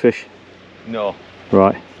bonus fish? No.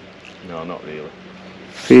 Right. No, not really.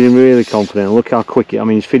 Feeding really confident. Look how quick, I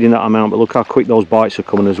mean, he's feeding that amount, but look how quick those bites are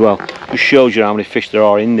coming as well. Just shows you how many fish there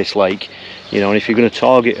are in this lake, you know, and if you're going to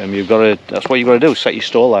target them, you've got to, that's what you've got to do, set your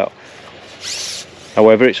stall out.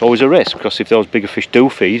 However, it's always a risk, because if those bigger fish do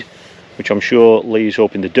feed, which I'm sure Lee's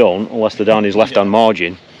hoping they don't, unless they're down his left-hand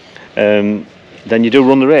margin, then you do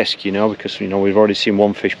run the risk, you know, because, you know, we've already seen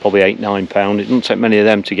one fish probably 8-9 pound. It doesn't take many of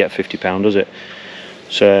them to get 50 pound, does it?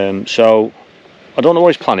 So I don't know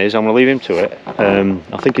what his plan is. I'm going to leave him to it.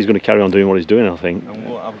 I think he's going to carry on doing what he's doing, I think. And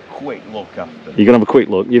we'll have a quick look after. You're going to have a quick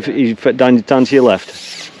look? You've down to your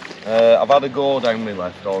left? I've had a go down my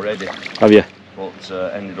left already. Have you? But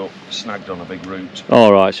ended up snagged on a big root.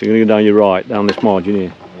 Alright, so you're going to go down your right, down this margin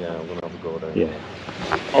here? Yeah, I'm going to have a go down. Yeah.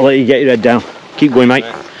 I'll let you get your head down. Keep going, mate.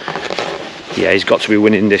 Yeah, he's got to be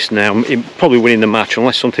winning this now. He's probably winning the match,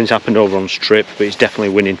 unless something's happened over on strip, but he's definitely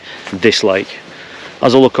winning this lake.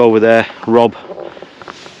 As I look over there, Rob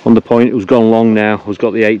on the point, who's gone long now, who's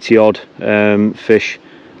got the 80 odd fish.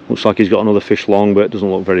 Looks like he's got another fish long, but it doesn't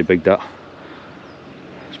look very big, that.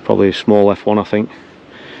 It's probably a small F1, I think.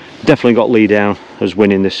 Definitely got Lee down as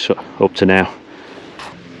winning this up to now.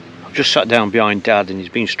 I've just sat down behind Dad and he's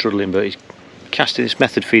been struggling, but he's casting this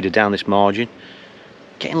method feeder down this margin.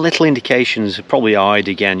 Getting little indications, probably eyed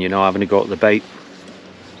again, you know, having a go at the bait.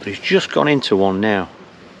 But he's just gone into one now.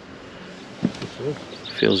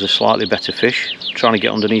 Feels a slightly better fish, trying to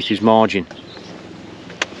get underneath his margin.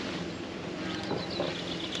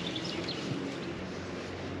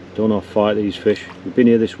 Don't know how to fight these fish. We've been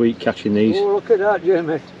here this week catching these. Oh, look at that,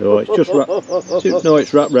 Jamie. Oh, it's just no,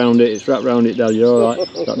 it's wrapped round it. It's wrapped round it, Dad. You're all right.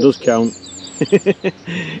 That does count.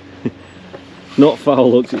 Not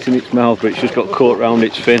foul looks, it's in its mouth, but it's just got caught round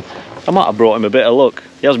its fin. I might have brought him a bit of luck.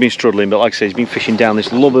 He has been struggling, but like I say, he's been fishing down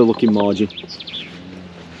this lovely looking margin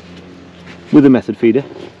with a method feeder.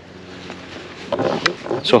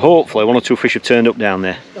 So hopefully 1 or 2 fish have turned up down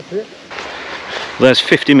there. There's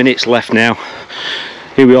 50 minutes left now.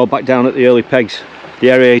 Here we are back down at the early pegs.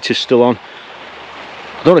 The aerator's still on.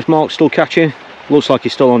 I don't know if Mark's still catching. Looks like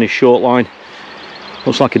he's still on his short line.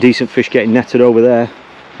 Looks like a decent fish getting netted over there.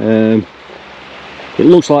 It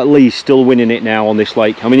looks like Lee's still winning it now on this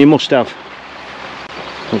lake. I mean, he must have.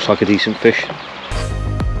 Looks like a decent fish.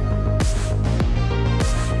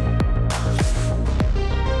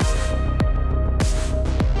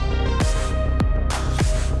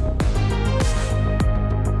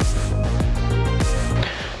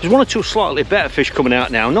 There's 1 or 2 slightly better fish coming out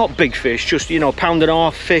now. Not big fish, just, you know,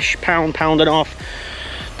 £1.5 fish,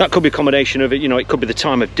 £1.5. That could be a combination of it, you know, it could be the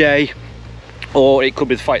time of day, or it could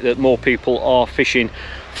be the fact that more people are fishing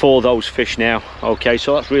for those fish now. Okay,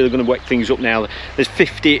 so that's really going to wake things up now. There's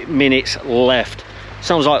 50 minutes left.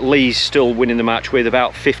 Sounds like Lee's still winning the match with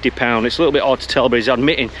about £50. It's a little bit hard to tell, but he's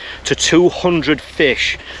admitting to 200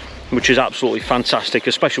 fish, which is absolutely fantastic,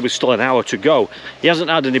 especially with still an hour to go. He hasn't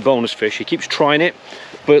had any bonus fish, he keeps trying it,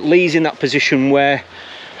 but Lee's in that position where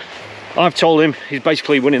I've told him he's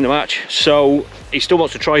basically winning the match, so he still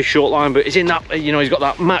wants to try his short line, but he's in that, you know, he's got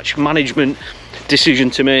that match management decision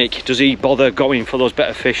to make. Does he bother going for those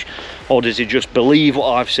better fish, or does he just believe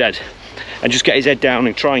what I've said and just get his head down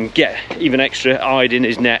and try and get even extra eyed in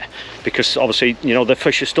his net, because obviously, you know, the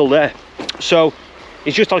fish are still there. So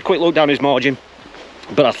he's just had a quick look down his margin,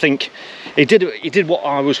 but I think he did what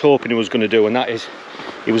I was hoping he was going to do, and that is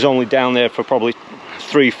he was only down there for probably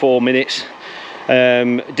 3-4 minutes.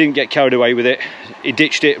 Didn't get carried away with it. He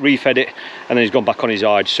ditched it, refed it, and then he's gone back on his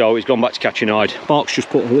hide, so he's gone back to catching hide. Mark's just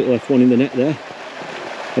put a little F1 in the net there.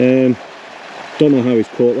 Don't know how he's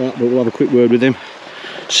caught that, but we'll have a quick word with him.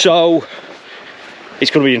 So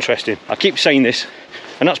it's going to be interesting. I keep saying this,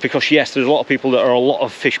 and that's because yes, there's a lot of people that are a lot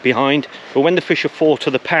of fish behind, but when the fish are 4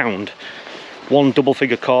 to the pound, one double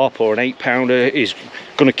figure carp or an 8 pounder is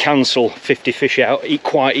going to cancel 50 fish out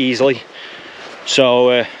quite easily.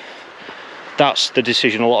 So that's the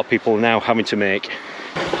decision a lot of people are now having to make.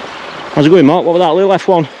 How's it going, Mark? What was that, little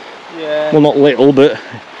F1? Yeah. Well, not little, but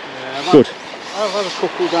yeah, good. I've had a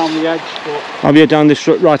couple down the edge, but... Have you down this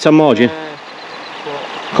right hand margin? Yeah,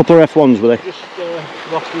 couple of F1s, were they? Just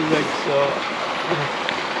lost my rig, so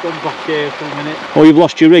gone back here for a minute. Oh, you've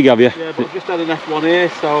lost your rig, have you? Yeah, but I've just had an F1 here,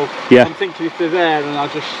 so yeah. I'm thinking if they're there, then I'll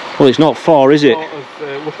just... Well, it's not far, is it? Sort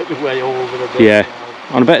of work my way over a bit. Yeah.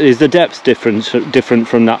 And I bet is the depth different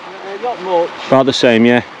from that? Not much. About the same,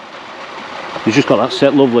 yeah. He's just got that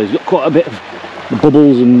set lovely. He's got quite a bit of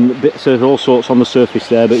bubbles and bits of all sorts on the surface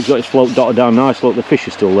there, but he's got his float dotted down nice. Look, the fish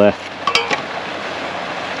are still there.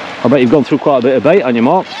 I bet you've gone through quite a bit of bait, haven't you,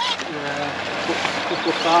 Mark? Yeah,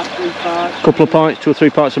 couple of pints, 3 pints. Couple of pints, 2 or 3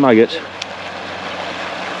 pints of maggots.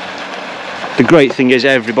 The great thing is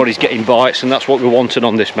everybody's getting bites, and that's what we wanted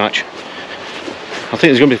on this match. I think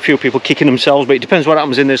there's going to be a few people kicking themselves, but it depends what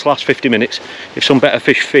happens in this last 50 minutes. If some better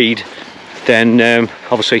fish feed, then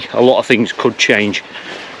obviously a lot of things could change.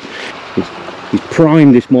 He's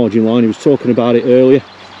primed this margin line. He was talking about it earlier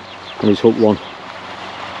on his hook one.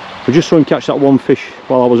 I just saw him catch that one fish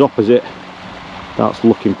while I was opposite. That's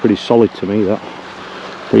looking pretty solid to me, that.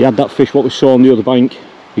 But he had that fish, what we saw on the other bank.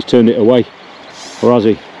 He's turned it away. Or has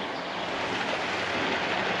he?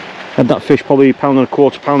 Had that fish probably a £1.25,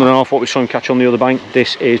 £1.5, what we saw him catch on the other bank.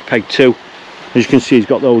 This is peg 2. As you can see, he's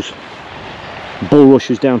got those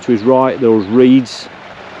bulrushes down to his right, those reeds.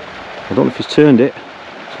 I don't know if he's turned it.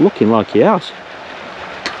 It's looking like he has.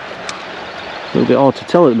 A little bit hard to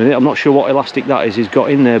tell at the minute. I'm not sure what elastic that is he's got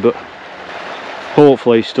in there, but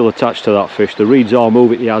hopefully he's still attached to that fish. The reeds are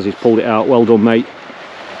moving. He has. He's pulled it out. Well done, mate.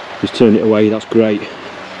 He's turned it away. That's great.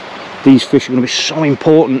 These fish are going to be so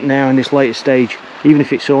important now in this later stage, even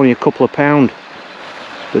if it's only a couple of pound.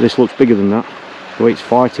 But this looks bigger than that, the way it's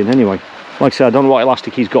fighting anyway. Like I said, I don't know what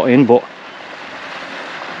elastic he's got in, but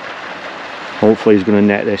hopefully he's going to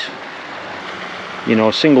net this. You know,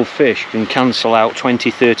 a single fish can cancel out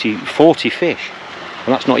 20, 30, 40 fish,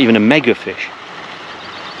 and that's not even a mega fish.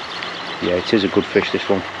 Yeah, it is a good fish, this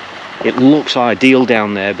one. It looks ideal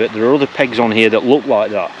down there, but there are other pegs on here that look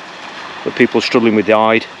like that, but people are struggling with the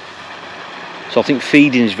hide. So I think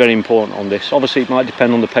feeding is very important on this. Obviously it might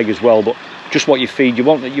depend on the peg as well, but just what you feed, you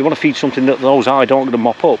want to feed something that those hide aren't going to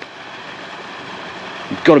mop up.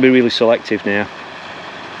 You've got to be really selective now.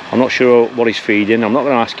 I'm not sure what he's feeding. I'm not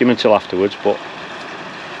going to ask him until afterwards, but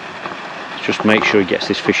just make sure he gets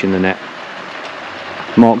this fish in the net.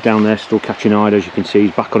 Mark down there still catching hide, as you can see.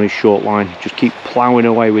 He's back on his short line. Just keep ploughing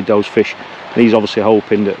away with those fish. And he's obviously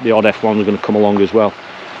hoping that the odd F1 is going to come along as well.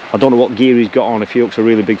 I don't know what gear he's got on. If he hooks a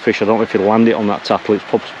really big fish, I don't know if he'll land it on that tackle. It's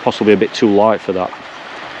possibly a bit too light for that.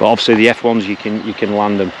 But obviously the F1s, you can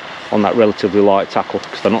land them on that relatively light tackle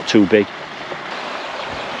because they're not too big.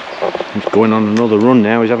 He's going on another run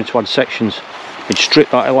now. He's having to add sections. He'd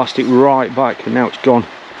stripped that elastic right back and now it's gone.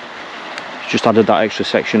 He's just added that extra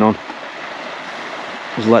section on.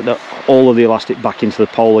 He's let all of the elastic back into the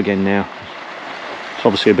pole again now. It's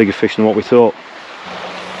obviously a bigger fish than what we thought.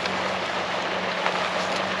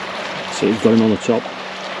 So he's got him on the top.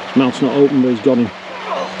 Mouth's not open, but he's got him.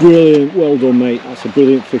 Brilliant, well done, mate. That's a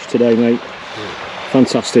brilliant fish today, mate.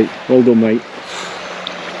 Fantastic, well done, mate.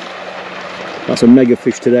 That's a mega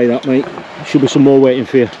fish today, that, mate. Should be some more waiting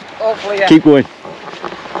for you. Hopefully, yeah. Keep going.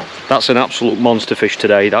 That's an absolute monster fish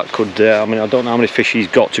today. That could, I mean, I don't know how many fish he's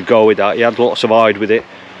got to go with that. He had lots of hide with it.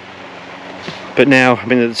 But now, I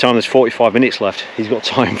mean, at the time there's 45 minutes left. He's got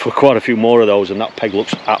time for quite a few more of those, and that peg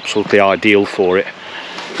looks absolutely ideal for it.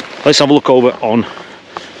 Let's have a look over on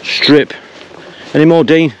strip. Any more,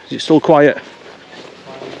 Dean? Is it still quiet?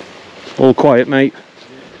 All quiet, mate.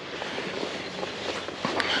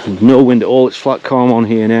 No wind at all, it's flat calm on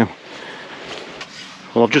here now.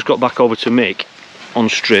 Well, I've just got back over to Mick on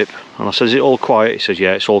strip and I said, is it all quiet? He says,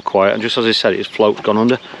 yeah, it's all quiet. And just as I said it, his float's gone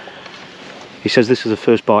under. He says this is the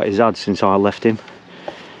first bite he's had since I left him,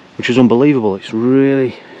 which is unbelievable. It's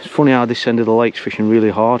funny how this end of the lake's fishing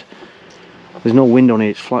really hard. There's no wind on it,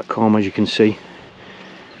 it's flat calm, as you can see.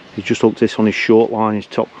 He's just hooked this on his short line, his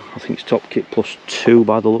top, I think it's top kit +2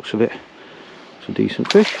 by the looks of it. It's a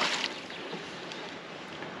decent fish.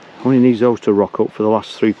 Only needs those to rock up for the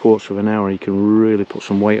last 3/4 of an hour. He can really put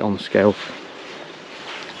some weight on the scale.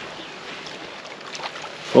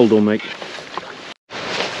 Well done, mate.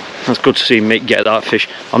 That's good to see Mick get that fish.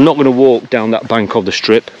 I'm not going to walk down that bank of the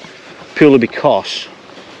strip, purely because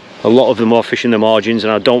a lot of them are fishing the margins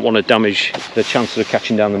and I don't want to damage the chances of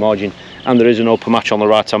catching down the margin. And there is an open match on the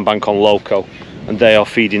right hand bank on Loco, and they are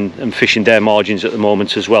feeding and fishing their margins at the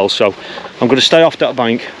moment as well. So I'm going to stay off that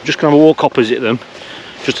bank. I'm just going to walk opposite them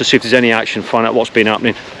just to see if there's any action, find out what's been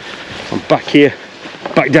happening. I'm back here,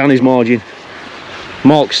 back down his margin.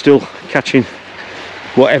 Mark's still catching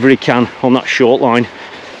whatever he can on that short line.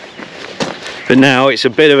 But now it's a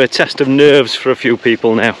bit of a test of nerves for a few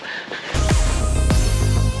people now.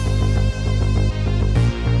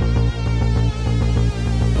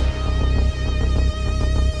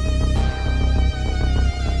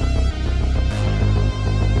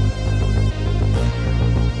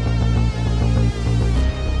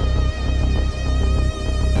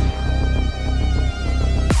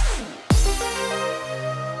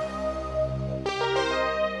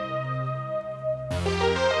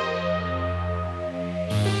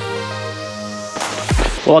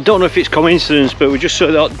 Well, I don't know if it's coincidence, but we just saw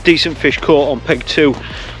that decent fish caught on peg 2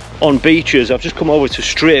 on beaches. I've just come over to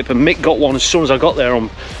strip and Mick got one as soon as I got there on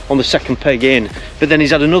the second peg in, but then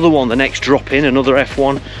he's had another one the next drop in, another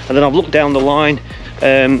F1, and then I've looked down the line.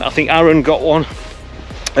 I think Aaron got one,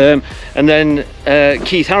 and then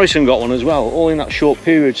Keith Harrison got one as well, all in that short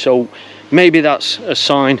period. So maybe that's a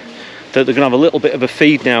sign that they're going to have a little bit of a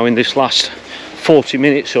feed now in this last 40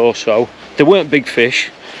 minutes or so. They weren't big fish,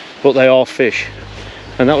 but they are fish,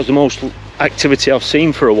 and that was the most activity I've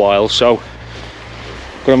seen for a while. So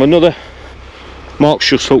gonna have another Mark's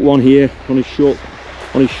just hooked one here on his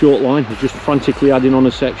short line. He's just frantically adding on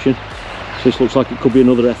a section, so this looks like it could be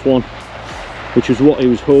another F1, which is what he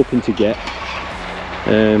was hoping to get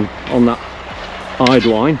on that eyed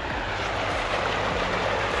line.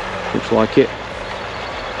 Looks like it.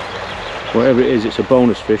 Whatever it is, it's a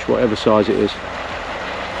bonus fish, whatever size it is.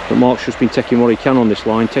 But Mark's just been taking what he can on this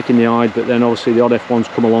line, taking the eyed, but then obviously the odd F1's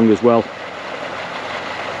come along as well.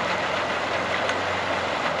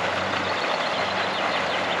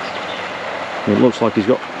 It looks like he's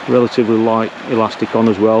got relatively light elastic on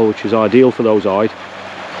as well, which is ideal for those eyed.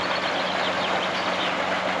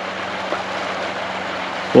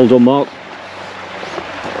 Well done, Mark.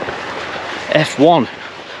 F1.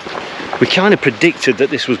 We kind of predicted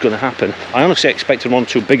that this was going to happen. I honestly expected 1 or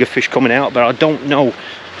 2 bigger fish coming out, but I don't know,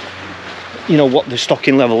 you know, what the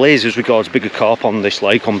stocking level is as regards bigger carp on this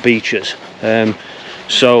lake, on beaches.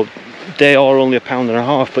 So they are only £1.5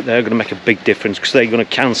 pounds, but they're going to make a big difference, because they're going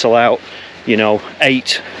to cancel out, you know,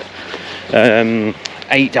 8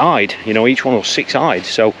 eyed, you know, each one, or 6 eyed.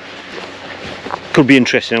 So could be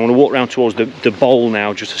interesting. I'm going to walk round towards the bowl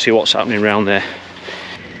now just to see what's happening around there.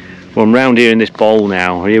 Well, I'm round here in this bowl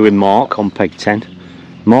now, here with Mark on peg 10.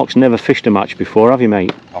 Mark's never fished a match before, have you,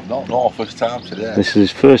 mate? I've not, no, first time today. This is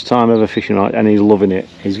his first time ever fishing, and he's loving it.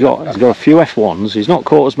 He's got a few F1s. He's not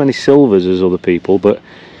caught as many silvers as other people, but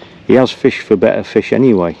he has fished for better fish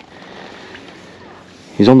anyway.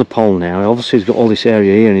 He's on the pole now. Obviously he's got all this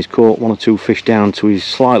area here, and he's caught 1 or 2 fish down to his,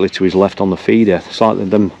 slightly to his left on the feeder. Slightly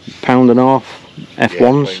them £1.5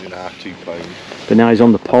 F1s. Yeah, £1.5, £2. But now he's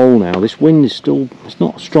on the pole now. This wind is still, it's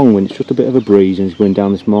not a strong wind, it's just a bit of a breeze, and he's going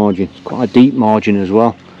down this margin. It's quite a deep margin as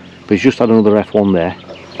well. But he's just had another F1 there.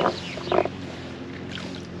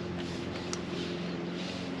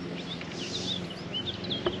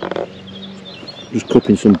 Just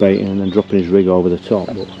cupping some bait in and then dropping his rig over the top.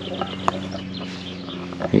 But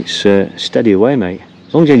it's steady away, mate.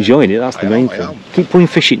 As long as you're enjoying it, that's the main thing. Keep putting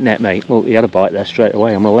fish in net, mate. Look, he had a bite there straight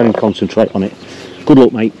away. I'm going to let him concentrate on it. Good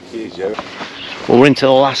luck, mate. Well, we're into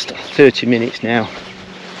the last 30 minutes now.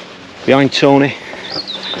 Behind Tony.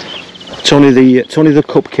 Tony the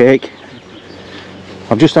cupcake.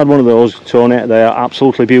 I've just had one of those, Tony. They are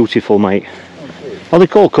absolutely beautiful, mate. Are they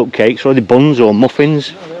called cupcakes, or are they buns or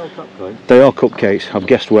muffins? No, they are cupcakes. They are cupcakes. I've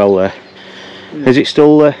guessed well there. Yeah. Is it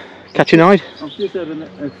still catching eyed? I've just had an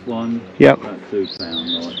F1. Yep. About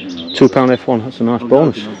 £2, like, you know. £2 F1. That's a nice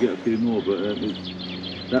bonus. I'll get a few more, but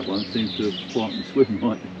that one seems to have quietly swim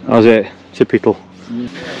right. That's it. Typical. Yeah.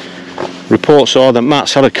 Reports are that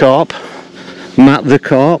Matt's had a carp. Matt the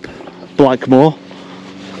carp. Blackmore.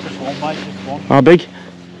 Just one, mate, just one. How big?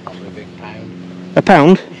 Probably a big pound. A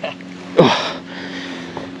pound? Yeah. Oh.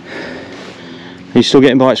 Are you still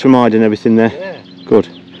getting bites from eyed and everything there? Yeah. Good.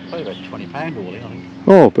 Probably about £20 all in, I think.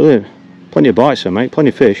 Oh, brilliant. Plenty of bites there, mate. Plenty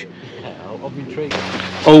of fish. Yeah, I'm intrigued.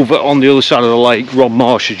 Over on the other side of the lake, Rob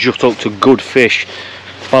Marsh has just hooked a good fish.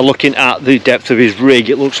 By looking at the depth of his rig,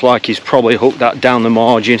 it looks like he's probably hooked that down the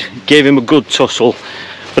margin. Gave him a good tussle,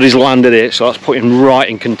 but he's landed it, so that's put him right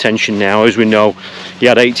in contention now. As we know, he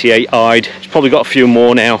had 88 eyed. He's probably got a few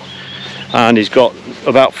more now, and he's got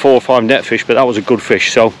about 4 or 5 net fish, but that was a good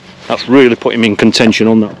fish, so that's really put him in contention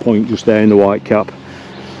on that point just there in the white cap.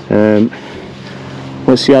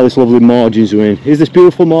 Let's see how this lovely margin's doing. Is this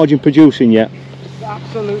beautiful margin producing yet?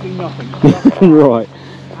 Absolutely nothing. Right.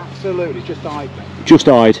 Absolutely, just eyed. Just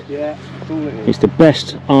eyed? Yeah, that's all it is. It's the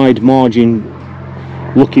best eyed margin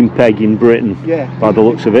looking peg in Britain, yeah, by the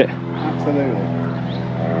looks of it. Absolutely.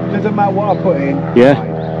 Doesn't matter what I put in. Yeah?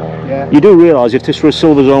 Eyed. Yeah. You do realise if this were a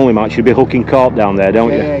silvers only match, you'd be hooking carp down there,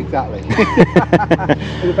 don't you? Yeah, exactly.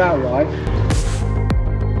 It's about right.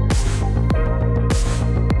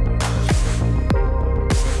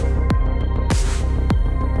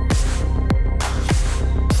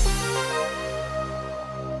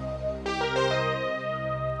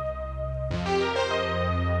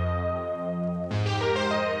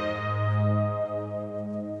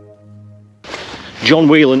 John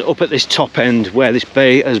Whelan up at this top end where this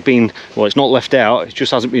bay has been, well, it's not left out, it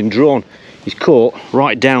just hasn't been drawn. He's caught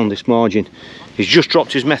right down this margin. He's just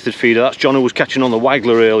dropped his method feeder. That's John who was catching on the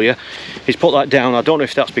waggler earlier. He's put that down. I don't know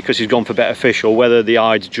if that's because he's gone for better fish or whether the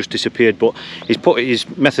eyes just disappeared, but he's put his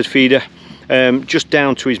method feeder just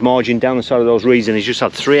down to his margin, down the side of those reeds, and he's just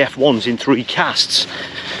had 3 F1s in 3 casts.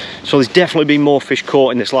 So there's definitely been more fish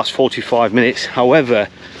caught in this last 45 minutes. However,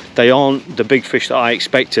 they aren't the big fish that I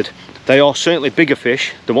expected. They are certainly bigger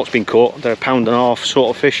fish than what's been caught. They're £1.5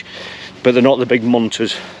 sort of fish, but they're not the big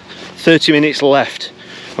munters. 30 minutes left.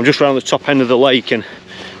 I'm just around the top end of the lake and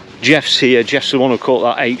Jeff's here. Jeff's the one who caught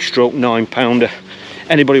that 8-stroke 9-pounder.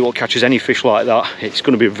 Anybody who catches any fish like that, it's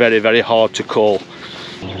going to be very, very hard to call.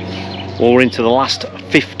 Well, we're into the last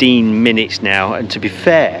 15 minutes now, and to be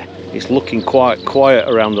fair, it's looking quite quiet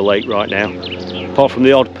around the lake right now, apart from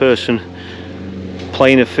the odd person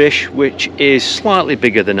playing a fish which is slightly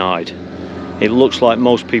bigger than I'd. It looks like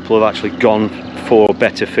most people have actually gone for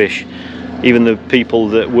better fish. Even the people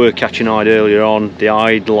that were catching Ide earlier on, the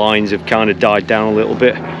Ide lines have kind of died down a little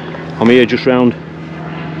bit. I'm here just round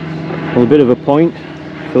on a bit of a point.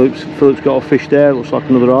 Philip's got a fish there, looks like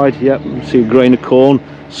another Ide. Yep, see a grain of corn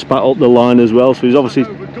spat up the line as well, so he's obviously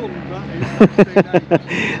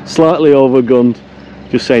slightly overgunned.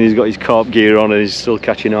 Just saying, he's got his carp gear on and he's still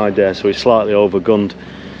catching Ide there, so he's slightly overgunned.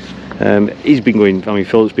 He's been going, I mean,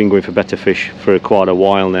 Philip's been going for better fish for quite a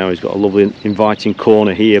while now. He's got a lovely inviting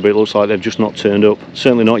corner here, but it looks like they've just not turned up.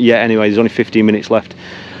 Certainly not yet anyway. There's only 15 minutes left.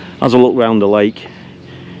 As I look round the lake,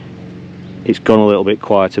 it's gone a little bit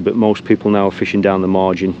quieter, but most people now are fishing down the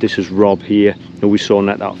margin. This is Rob here, who we saw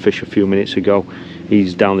net that fish a few minutes ago.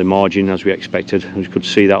 He's down the margin as we expected. You could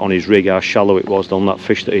see that on his rig, how shallow it was on that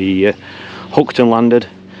fish that he hooked and landed.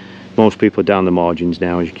 Most people are down the margins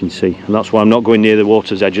now, as you can see, and that's why I'm not going near the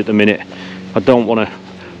water's edge at the minute. I don't want to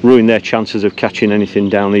ruin their chances of catching anything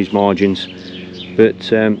down these margins, but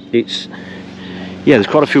there's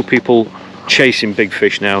quite a few people chasing big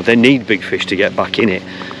fish now. They need big fish to get back in it.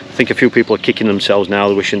 I think a few people are kicking themselves now,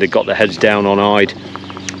 they're wishing they got their heads down on Ide,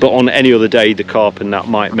 but on any other day the carp and that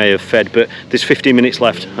may have fed. But there's 15 minutes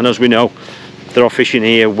left, and as we know, there are fishing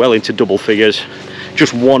here well into double figures.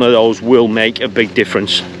 Just one of those will make a big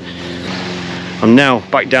difference. I'm now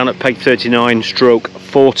back down at peg 39 stroke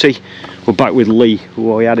 40. We're back with Lee,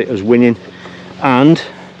 who we had it as winning, and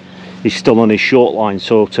he's still on his short line,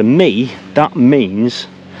 so to me that means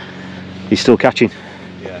he's still catching.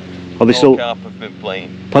 Yeah. Are they still... carp have been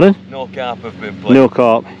playing. Pardon? No carp have been playing. No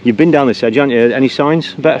carp. You've been down this edge, haven't you? Any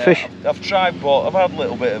signs? Better fish? I've tried, but I've had a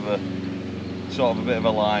little bit of a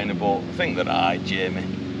liner, but I think they're alright, Jamie.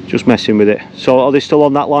 Just messing with it. So are they still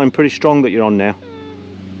on that line pretty strong that you're on now?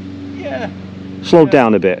 Yeah. Slowed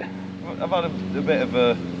down a bit. I've had a bit of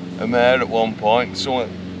a mare at one point, so a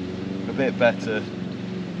bit better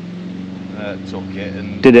took it,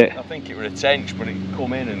 and did it? I think it was a tench, but it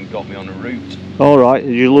come in and got me on a route. All right.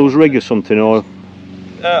 Did you lose rig or something, or?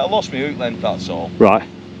 I lost my hook length, that's all. Right.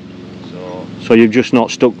 So you've just not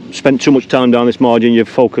spent too much time down this margin. You've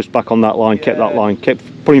focused back on that line, kept that line, kept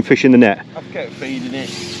putting fish in the net. I've kept feeding it.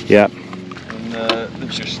 Yeah. And they've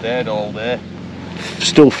just stayed all day.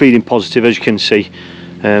 Still feeding positive, as you can see.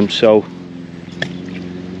 So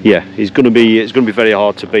yeah, it's going to be very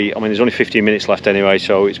hard to beat. I mean, there's only 15 minutes left anyway,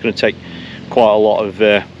 so it's going to take quite a lot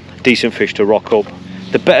of decent fish to rock up.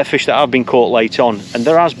 The better fish that have been caught late on, and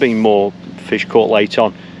there has been more fish caught late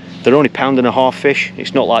on, they're only £1.5 fish.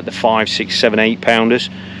 It's not like the 5, 6, 7, 8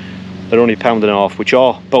 pounders. They're only £1.5, which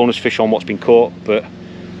are bonus fish on what's been caught, but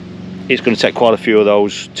it's going to take quite a few of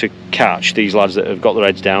those to catch these lads that have got their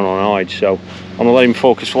heads down on Ide. So I'm going to let him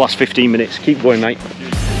focus for the last 15 minutes. Keep going, mate.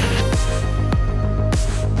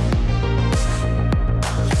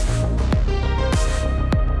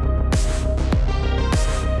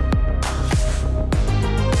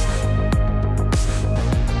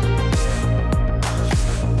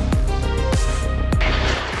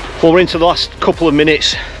 Well, we're into the last couple of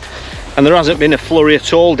minutes and there hasn't been a flurry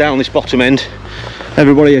at all down this bottom end.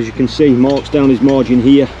 Everybody, as you can see, marks down his margin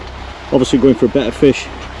here, obviously going for a better fish,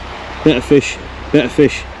 better fish, better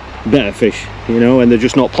fish, better fish, you know, and they're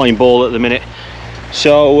just not playing ball at the minute.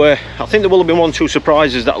 So I think there will have been 1 or 2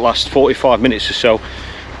 surprises that last 45 minutes or so.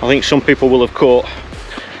 I think some people will have caught,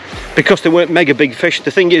 because they weren't mega big fish.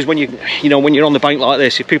 The thing is, when when you're on the bank like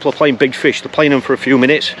this, if people are playing big fish, they're playing them for a few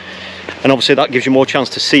minutes, and obviously that gives you more chance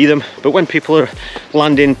to see them. But when people are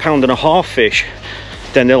landing £1.5 fish,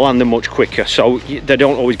 then they land them much quicker, so they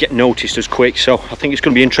don't always get noticed as quick. So I think it's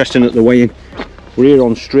going to be interesting at the weigh-in. We're here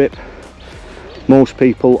on strip. Most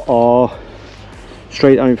people are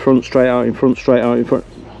straight out in front, straight out in front, straight out in front.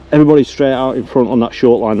 Everybody's straight out in front on that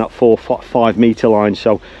short line, that 4-5 metre line,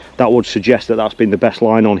 so that would suggest that that's been the best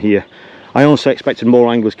line on here. I also expected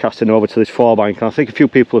more anglers casting over to this far bank, and I think a few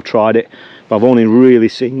people have tried it, but I've only really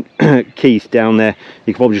seen Keith down there.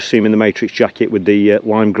 You can probably just see him in the Matrix jacket with the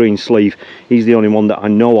lime green sleeve. He's the only one that I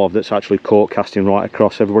know of that's actually caught casting right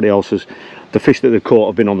across. Everybody else has, the fish that they've caught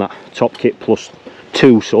have been on that top kit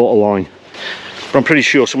 +2 sort of line. But I'm pretty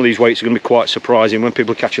sure some of these weights are going to be quite surprising when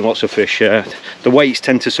people are catching lots of fish. The weights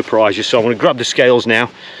tend to surprise you, so I'm going to grab the scales now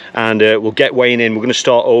and we'll get weighing in. We're going to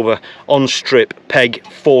start over on strip peg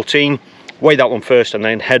 14. weigh that one first and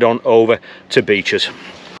then head on over to Beecher's.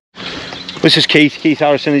 This is Keith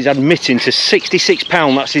Harrison. He's admitting to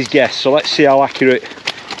 £66, that's his guess, so let's see how accurate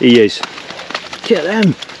he is. Get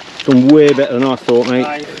them! Done way better than I thought, mate.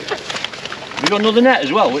 Have you got another net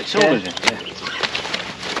as well? Which sort is it? Yeah.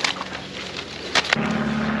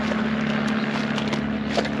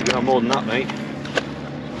 You're gonna have more than that, mate.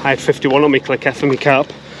 I had 51 on my clicker for my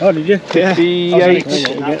carp. Oh, did you? 58.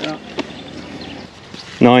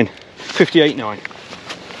 9. 58.9.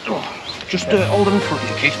 Oh, just hold them in front of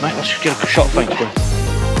you, Keith, mate. Let's just get a shot of bank for him.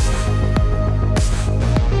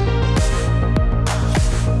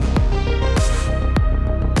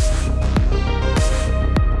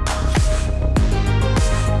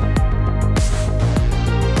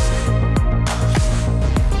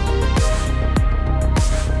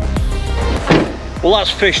 Well,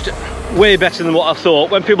 that's fished way better than what I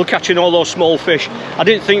thought. When people catching all those small fish, I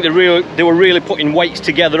didn't think they were really putting weights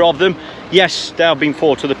together of them. Yes, they have been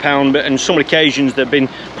 4 to the pound, but on some occasions they've been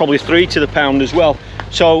probably 3 to the pound as well.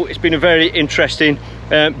 So it's been a very interesting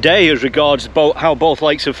day as regards how both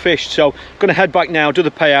lakes have fished. So I'm going to head back now, do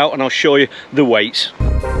the payout, and I'll show you the weights.